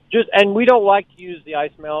and we don't like to use the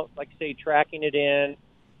ice melt, like say tracking it in,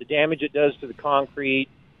 the damage it does to the concrete,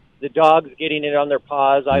 the dogs getting it on their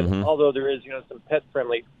paws. Although there is some pet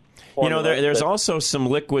friendly. There's also some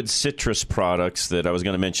liquid citrus products that I was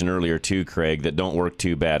going to mention earlier too, Craig, that don't work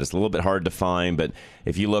too bad. It's a little bit hard to find, but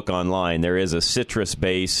if you look online, there is a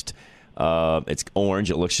citrus-based. It's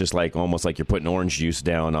orange. It looks just almost like you're putting orange juice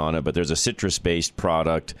down on it, but there's a citrus-based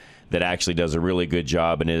product that actually does a really good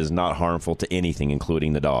job, and it is not harmful to anything,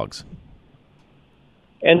 including the dogs.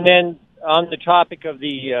 And then on the topic of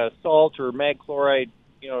the salt or mag chloride,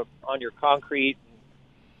 on your concrete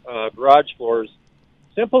garage floors,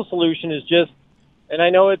 simple solution is just, and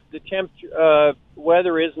I know the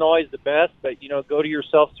weather isn't always the best, but go to your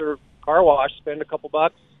self-serve car wash, spend a couple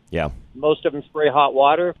bucks. Yeah. Most of them spray hot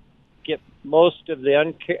water. Get most of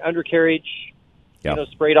the undercarriage,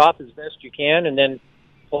 sprayed off as best you can, and then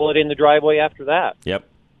pull it in the driveway after that. Yep.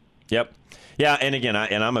 Yeah, and again,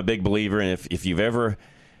 I'm a big believer in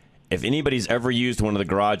if anybody's ever used one of the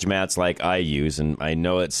garage mats like I use, and I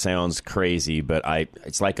know it sounds crazy, but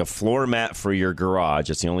it's like a floor mat for your garage.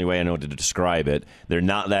 It's the only way I know to describe it. They're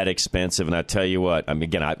not that expensive, and I tell you what, I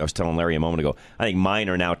was telling Larry a moment ago, I think mine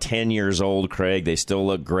are now 10 years old, Craig. They still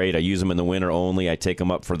look great. I use them in the winter only. I take them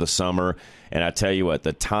up for the summer, and I tell you what,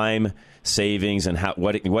 the time savings and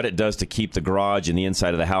what it does to keep the garage and the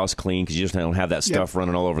inside of the house clean, because you just don't have that stuff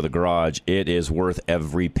running all over the garage, it is worth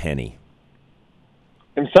every penny.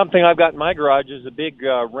 And something I've got in my garage is a big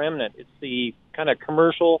remnant. It's the kind of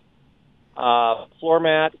commercial floor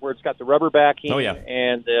mat where it's got the rubber backing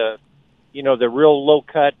and the real low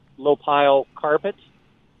cut, low pile carpet,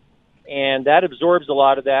 and that absorbs a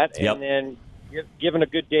lot of that. Yep. And then given a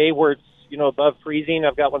good day where it's above freezing,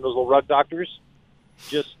 I've got one of those little rug doctors.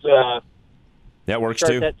 Just that works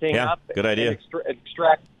start too. That thing up. Good idea.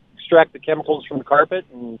 Extract the chemicals from the carpet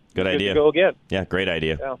and good idea. To go again. Yeah, great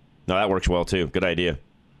idea. Yeah. No, that works well, too. Good idea.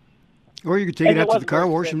 Or you could take it out to the car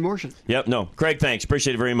wash and wash it. Yep, no. Craig, thanks.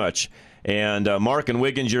 Appreciate it very much. And Mark and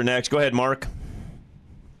Wiggins, you're next. Go ahead, Mark.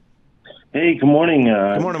 Hey, good morning.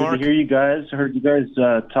 Good morning, Mark. Good to hear you guys. I heard you guys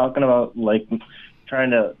talking about,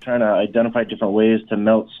 trying to identify different ways to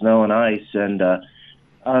melt snow and ice. And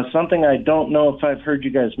something I don't know if I've heard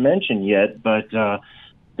you guys mention yet, but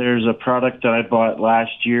there's a product that I bought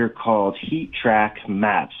last year called Heat Track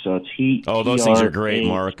Maps. So it's heat. Oh, those things are great,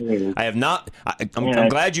 Mark. I have not. I'm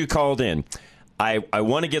glad you called in. I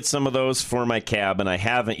want to get some of those for my cabin. I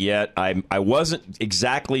haven't yet. I wasn't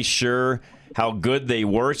exactly sure how good they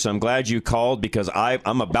work, so I'm glad you called because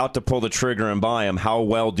I'm about to pull the trigger and buy them. How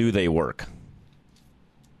well do they work?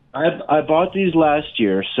 I bought these last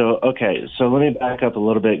year. So let me back up a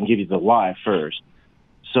little bit and give you the why first.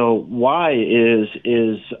 So why is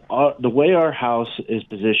the way our house is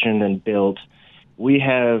positioned and built, we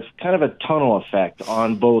have kind of a tunnel effect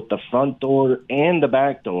on both the front door and the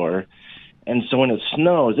back door. And so when it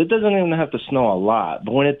snows, it doesn't even have to snow a lot.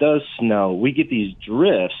 But when it does snow, we get these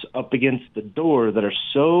drifts up against the door that are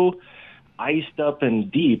so iced up and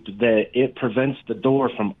deep that it prevents the door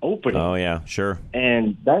from opening. Oh, yeah, sure.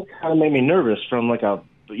 And that kind of made me nervous from what if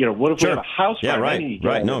we have a house fire? Yeah, right.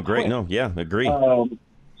 No, great. No, yeah, agree.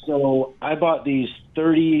 So I bought these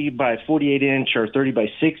 30 by 48 inch or 30 by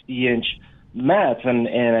 60 inch mats,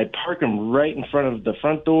 and I park them right in front of the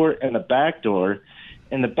front door and the back door.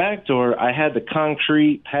 In the back door, I had the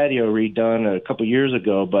concrete patio redone a couple years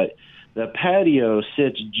ago, but the patio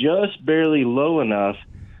sits just barely low enough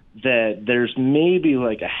that there's maybe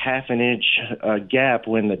like a half an inch gap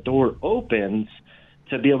when the door opens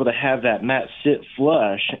to be able to have that mat sit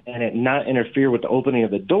flush and it not interfere with the opening of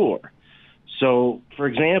the door. So, for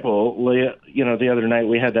example, the other night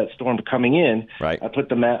we had that storm coming in. Right. I put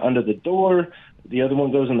the mat under the door. The other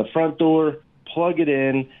one goes in the front door, plug it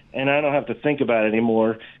in, and I don't have to think about it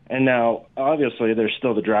anymore. And now, obviously, there's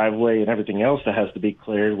still the driveway and everything else that has to be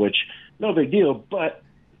cleared, which no big deal. But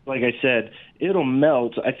like I said, it'll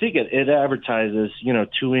melt. I think it advertises,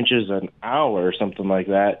 2 inches an hour or something like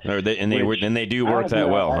that. They do work that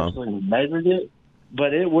well, huh? I actually measured it,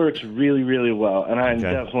 but it works really, really well, and I'm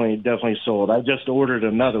definitely sold. I just ordered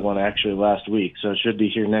another one actually last week, so it should be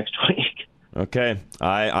here next week. Okay,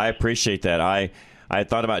 I appreciate that. I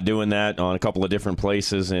thought about doing that on a couple of different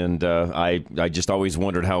places, and I just always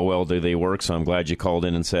wondered how well do they work. So I'm glad you called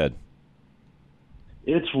in and said.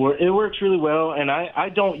 It works really well, and I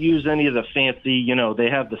don't use any of the fancy, they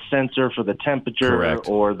have the sensor for the temperature. Correct.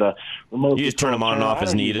 Or the remote. You just turn them on and off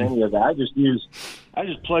as needed. Any of that. I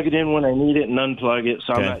just plug it in when I need it and unplug it,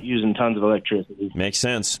 so I'm not using tons of electricity. Makes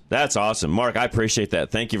sense. That's awesome. Mark, I appreciate that.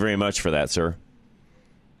 Thank you very much for that, sir.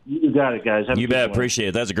 You got it, guys. You bet. Appreciate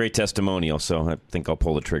it. That's a great testimonial, so I think I'll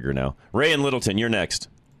pull the trigger now. Ray in Littleton, you're next.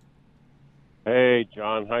 Hey,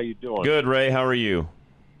 John. How you doing? Good, Ray. How are you?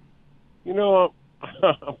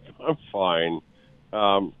 I'm fine.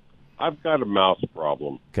 I've got a mouse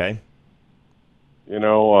problem. Okay.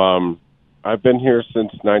 I've been here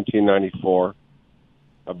since 1994.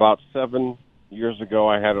 About 7 years ago,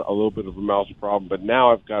 I had a little bit of a mouse problem, but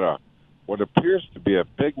now I've got what appears to be a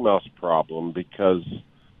big mouse problem because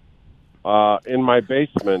in my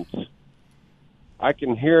basement, I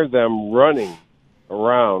can hear them running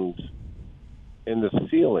around in the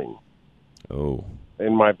ceiling. Oh.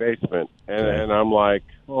 In my basement, and I'm like,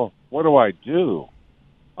 oh, what do I do?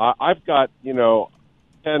 I've got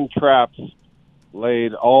 10 traps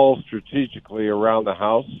laid all strategically around the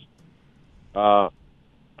house.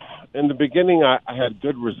 In the beginning, I had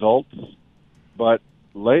good results, but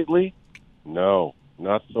lately, no,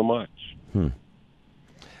 not so much.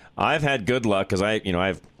 I've had good luck because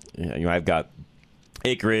I've got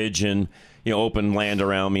acreage and open land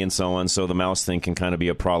around me and so on, so the mouse thing can kind of be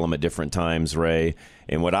a problem at different times, Ray.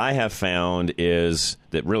 And what I have found is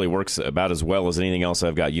that really works about as well as anything else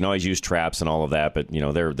I've got. I use traps and all of that, but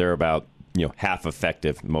they're about half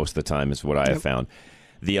effective most of the time is what I have found.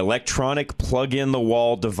 The electronic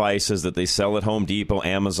plug-in-the-wall devices that they sell at Home Depot,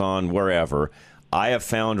 Amazon, wherever, I have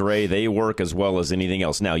found, Ray, they work as well as anything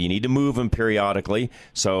else. Now, you need to move them periodically.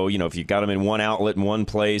 So, if you've got them in one outlet in one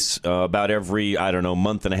place, about every,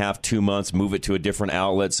 month and a half, 2 months, move it to a different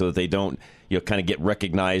outlet so that they don't, kind of get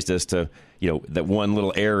recognized as to, that one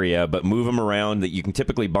little area. But move them around. That you can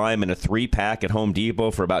typically buy them in a 3-pack at Home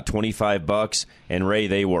Depot for about $25. And, Ray,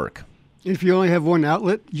 they work. If you only have one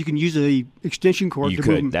outlet, you can use a extension cord to move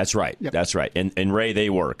them. That's right. Yep. That's right. And, Ray, they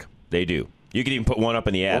work. They do. You can even put one up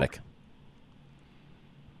in the attic.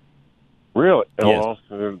 Really? Yes.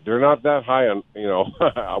 Well, they're not that high on,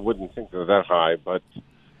 I wouldn't think they're that high, but...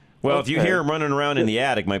 Well, if you hear them running around in the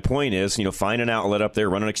attic, my point is, find an outlet up there,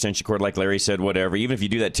 run an extension cord like Larry said, whatever. Even if you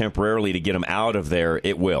do that temporarily to get them out of there,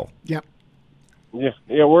 it will. Yep.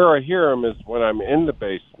 Yeah, where I hear them is when I'm in the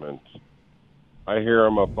basement. I hear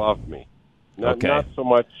them above me. Not so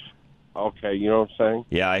much, okay, you know what I'm saying?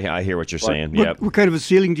 Yeah, I hear what you're saying. What kind of a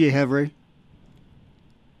ceiling do you have, Ray?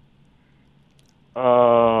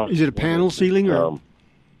 Is it a panel ceiling or?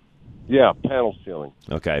 Yeah, panel ceiling.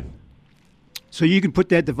 Okay. So you can put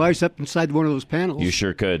that device up inside one of those panels. You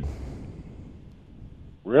sure could.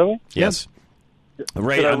 Really? Yes.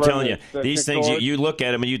 Ray, I'm telling you, these things, you look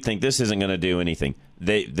at them and you'd think this isn't going to do anything.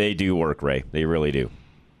 They do work, Ray. They really do.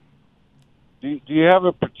 Do you have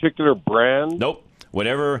a particular brand? Nope.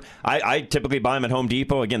 Whatever. I typically buy them at Home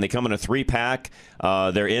Depot. Again, they come in a 3-pack.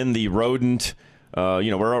 They're in the rodent...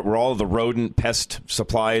 where all the rodent pest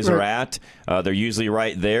supplies are at. They're usually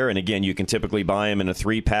right there. And again, you can typically buy them in a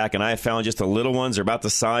 3-pack. And I have found just the little ones are about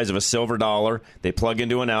the size of a silver dollar. They plug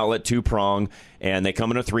into an outlet, 2-prong, and they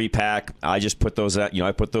come in a 3-pack. I just put those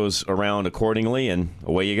I put those around accordingly, and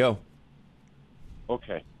away you go.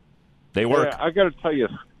 Okay. They work. Yeah, I got to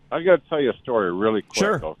tell you a story really quick.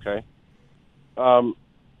 Sure. Okay.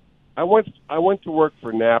 I went to work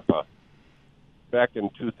for Napa back in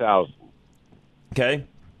 2000. Okay.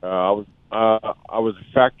 I was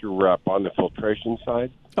a factory rep on the filtration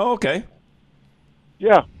side. Oh, okay.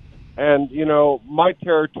 Yeah, and my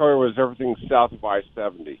territory was everything south of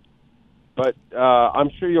I-70. But I'm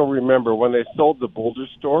sure you'll remember when they sold the Boulder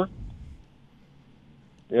store.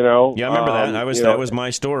 Yeah, I remember that. That was my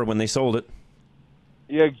store when they sold it.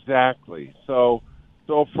 Yeah, exactly. So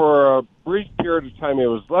for a brief period of time, it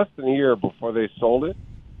was less than a year before they sold it.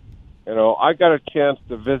 I got a chance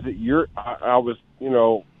to visit I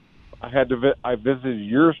visited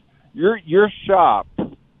your shop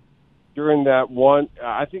during that one,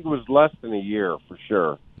 I think it was less than a year for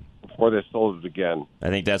sure before they sold it again. I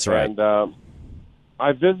think that's right. And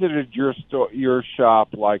I visited your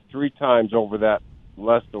shop like 3 times over that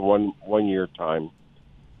less than one year time,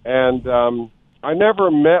 and I never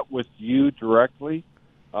met with you directly.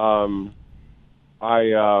 I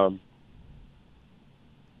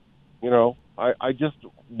just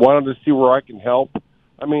wanted to see where I can help.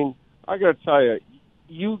 I mean, I got to tell you,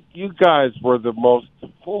 you guys were the most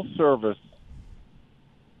full service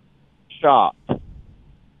shop.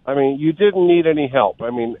 I mean, you didn't need any help. I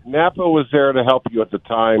mean, Napa was there to help you at the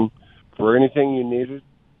time for anything you needed.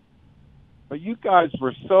 But you guys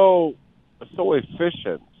were so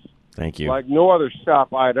efficient. Thank you. Like no other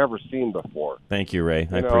shop I had ever seen before. Thank you, Ray.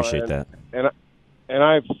 I appreciate that. And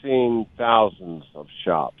I've seen thousands of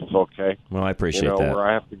shops, okay? Well, I appreciate that. Where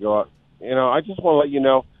I have to go out. I just want to let you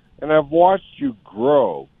know, and I've watched you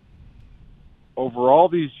grow over all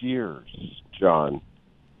these years, John.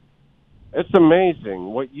 It's amazing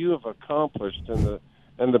what you have accomplished and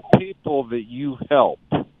the people that you help.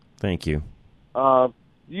 Thank you.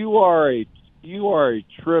 You are a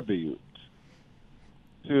tribute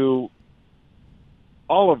to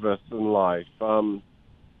all of us in life.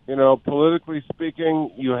 Politically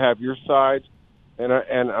speaking, you have your side, and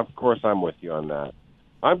of course I'm with you on that.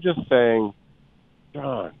 I'm just saying,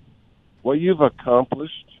 John, what you've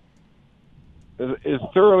accomplished is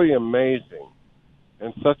thoroughly amazing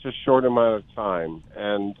in such a short amount of time,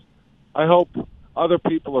 and I hope other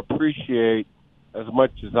people appreciate as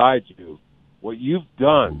much as I do what you've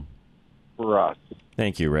done for us.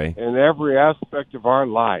 Thank you, Ray. In every aspect of our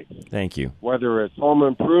life. Thank you. Whether it's home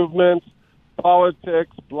improvement,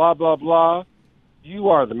 politics, blah, blah, blah. You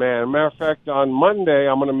are the man. Matter of fact, on Monday,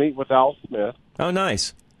 I'm going to meet with Al Smith. Oh,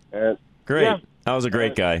 nice. And great. Yeah, Al's a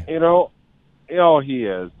great guy. He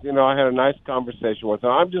is. I had a nice conversation with him.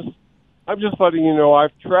 I'm just letting you know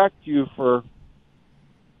I've tracked you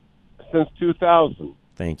since 2000.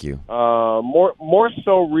 Thank you. More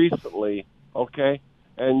so recently, okay?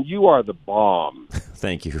 And you are the bomb.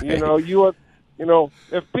 Thank you, Ray.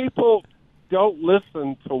 If people don't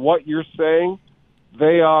listen to what you're saying,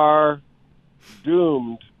 they are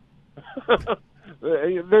doomed.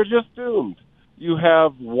 They're just doomed. You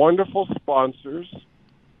have wonderful sponsors,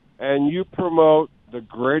 and you promote the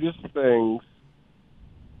greatest things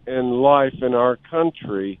in life in our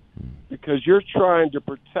country because you're trying to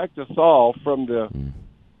protect us all from the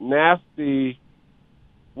nasty,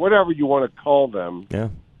 whatever you want to call them. Yeah.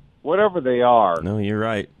 Whatever they are. No, you're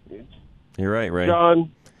right. You're right, Ray.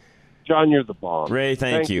 John, you're the bomb. Ray,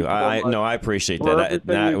 thank you. I appreciate that.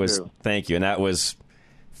 Thank you. And that was,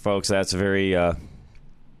 folks, that's very,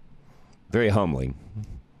 very humbling.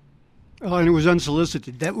 Oh, and it was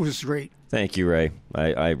unsolicited. That was great. Thank you, Ray.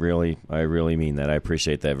 I really mean that. I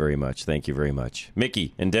appreciate that very much. Thank you very much.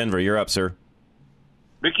 Mickey in Denver, you're up, sir.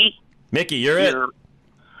 Mickey, you're it.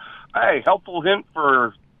 Hey, helpful hint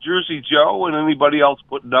for Jersey Joe and anybody else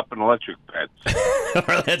putting up an electric fence.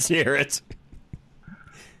 Let's hear it.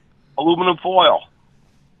 Aluminum foil.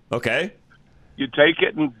 Okay. You take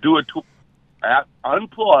it and do it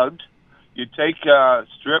unplugged. You take a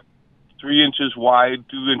strip 3 inches wide,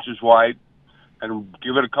 2 inches wide, and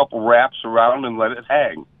give it a couple wraps around and let it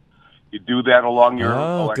hang. You do that along your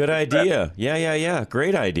electric good idea. fence. Yeah.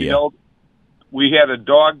 Great idea. We had a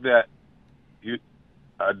dog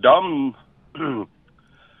a dumb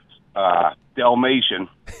Dalmatian,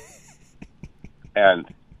 and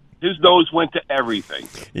his nose went to everything.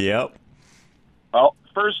 Yep. Well,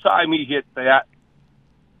 first time he hit that,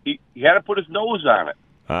 he had to put his nose on it.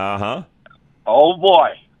 Uh-huh. Oh, boy.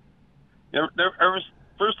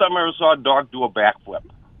 First time I ever saw a dog do a backflip.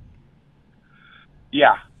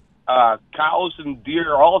 Yeah. Cows and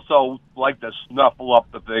deer also like to snuffle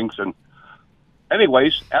up the things. And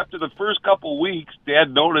anyways, after the first couple weeks,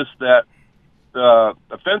 Dad noticed that the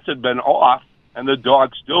fence had been off, and the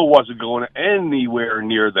dog still wasn't going anywhere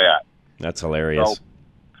near that. That's hilarious. So,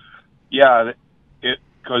 yeah,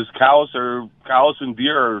 because cows and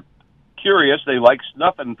deer are curious. They like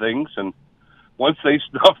snuffing things, and once they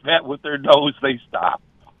snuff that with their nose, they stop.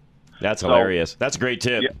 That's hilarious. That's a great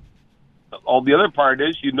tip. Yeah. The other part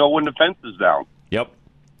is when the fence is down. Yep.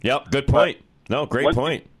 Good point. Great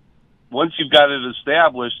point. Once you've got it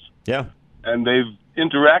established, yeah, and they've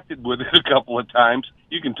interacted with it a couple of times,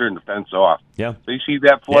 you can turn the fence off. Yeah. They see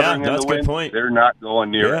that fluttering in the wind, point. They're not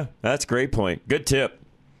going near it. Yeah, that's a great point. Good tip.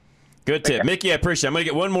 Mickey, I appreciate it. I'm going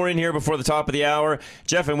to get one more in here before the top of the hour.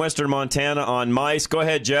 Jeff in Western Montana on mice. Go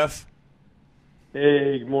ahead, Jeff.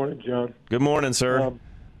 Hey, good morning, John. Good morning, sir.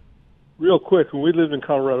 Real quick, when we lived in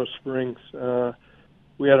Colorado Springs,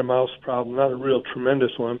 we had a mouse problem, not a real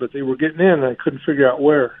tremendous one, but they were getting in, and I couldn't figure out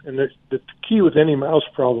where. And the key with any mouse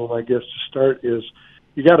problem, I guess, to start is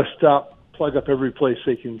you got to stop, plug up every place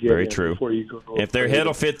they can get Very in true. before you go. If their head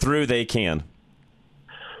will fit through, they can.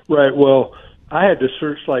 Right. Well, I had to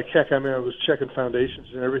search like heck. I mean, I was checking foundations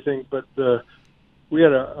and everything, but we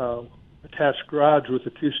had a attached garage with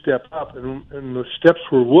a 2-step up, and the steps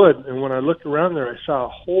were wood. And when I looked around there, I saw a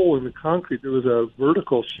hole in the concrete. There was a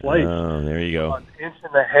vertical slice. Oh, there you go. An inch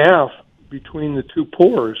and a half between the two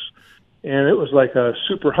pores, and it was like a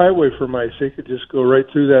super highway for mice. They could just go right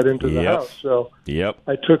through that into the house. So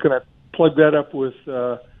I took and I plugged that up with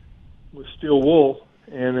steel wool,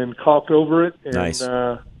 and then caulked over it,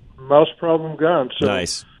 and mouse problem gone. So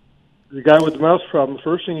the guy with the mouse problem, the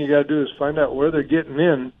first thing you got to do is find out where they're getting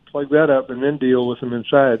in, plug that up, and then deal with them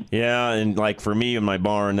inside. Yeah, and like for me in my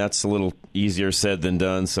barn, that's a little easier said than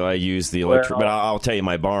done. So I use the but I'll tell you,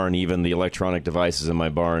 my barn, even the electronic devices in my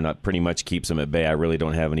barn, that pretty much keeps them at bay. I really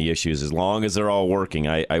don't have any issues as long as they're all working.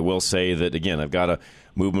 I will say that again, I've got to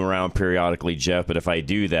move them around periodically, Jeff. But if I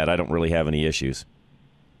do that, I don't really have any issues.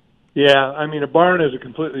 Yeah, I mean, a barn is a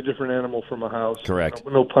completely different animal from a house. Correct.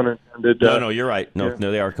 No pun intended. No, you're right. No,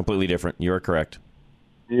 they are completely different. You are correct.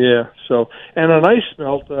 Yeah. So, and an ice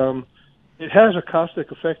melt, it has a caustic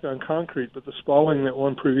effect on concrete, but the spalling that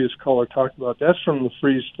one previous caller talked about, that's from the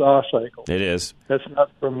freeze-thaw cycle. It is. That's not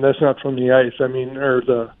from the ice. I mean, or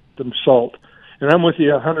the salt. And I'm with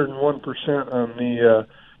you 101%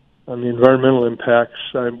 on the environmental impacts.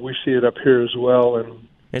 We see it up here as well, and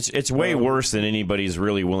it's way worse than anybody's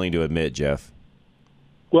really willing to admit, Jeff.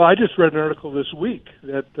 Well, I just read an article this week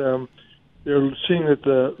that they're seeing that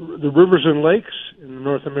the rivers and lakes in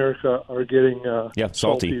North America are getting salty.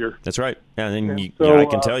 saltier. That's right. And then So, I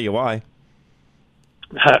can tell you why.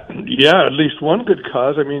 Yeah, at least one good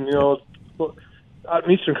cause. I mean, out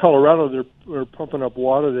in eastern Colorado, they're pumping up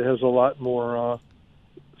water that has a lot more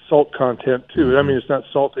salt content too. Mm-hmm. I mean, it's not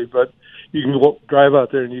salty, but you can drive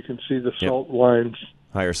out there and you can see the salt lines.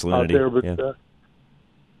 Higher salinity. Out there,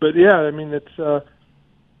 but yeah, I mean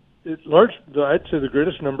it's large. I'd say the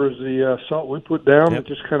greatest number is the salt we put down. It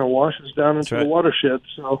just kind of washes down into the watershed.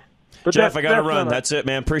 So, but Jeff, I got to run. That's it,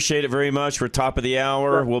 man. Appreciate it very much. We're top of the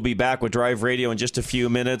hour. We'll be back with Drive Radio in just a few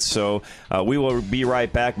minutes. So we will be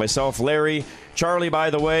right back. Myself, Larry, Charlie, by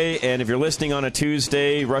the way. And if you're listening on a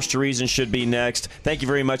Tuesday, Rush to Reason should be next. Thank you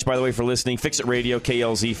very much, by the way, for listening. Fix It Radio,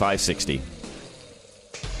 KLZ 560.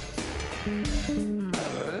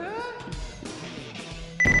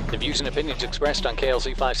 The views and opinions expressed on KLZ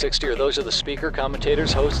 560 are those of the speaker,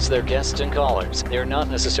 commentators, hosts, their guests, and callers. They are not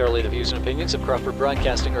necessarily the views and opinions of Crawford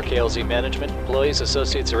Broadcasting or KLZ management, employees,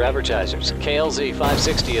 associates, or advertisers. KLZ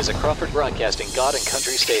 560 is a Crawford Broadcasting God and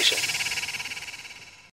Country station.